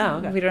thing. Oh,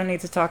 okay. We don't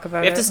need to talk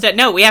about We have it. to start.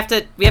 No, we have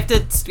to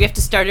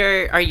start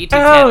our YouTube Oh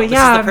channel. This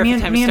yeah, is the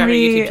perfect time to me and start our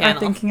Ree YouTube are channel.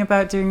 thinking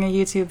about doing a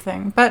YouTube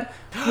thing, but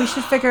we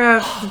should figure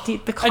out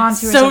the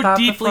contours so of that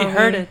deeply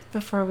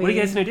before we What are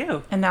you guys gonna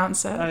do?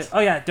 announce it. Oh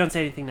yeah, don't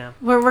say anything now.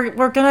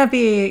 We're gonna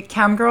be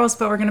cam girls,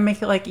 but we're gonna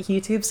make it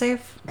YouTube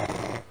safe.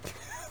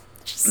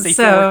 Just safe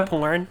So- for work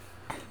porn.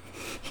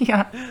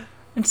 Yeah,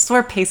 and just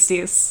wear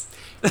pasties.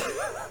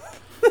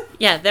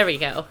 Yeah, there we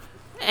go.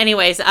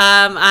 Anyways,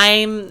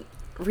 I'm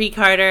Ree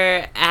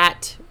Carter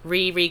at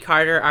Ree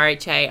Carter,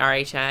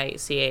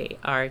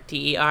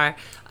 RHICARTER.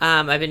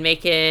 I've been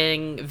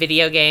making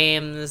video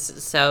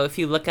games, so if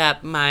you look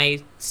up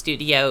my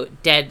studio,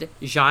 Dead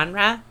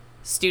Genre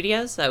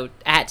Studios, so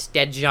at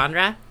Dead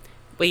Genre,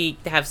 we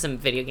have some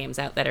video games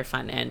out that are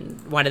fun,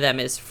 and one of them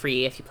is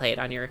free if you play it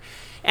on your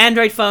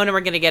Android phone, and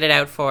we're going to get it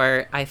out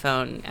for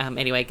iPhone.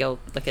 Anyway, go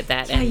look at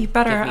that. Yeah, and you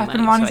better. give me I've money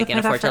been wanting so I to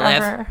can play that afford to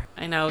live. forever.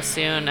 I know,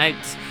 soon.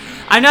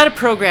 I'm not a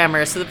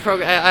programmer, so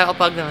I'll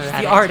bug them with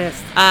that. The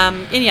artist.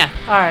 And yeah,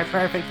 All right,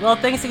 perfect. Well,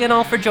 thanks again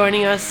all for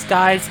joining us,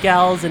 guys,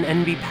 gals, and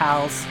NB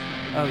pals.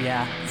 Oh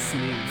yeah,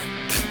 smooth.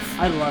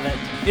 I love it.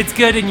 It's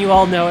good, and you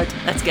all know it.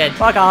 that's good.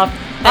 Fuck off.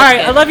 All right,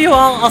 good. I love you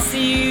all. I'll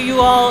see you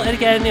all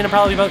again in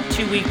probably about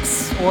 2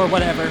 weeks or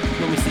whatever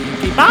when we see you.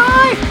 Okay,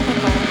 bye.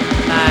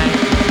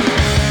 Bye.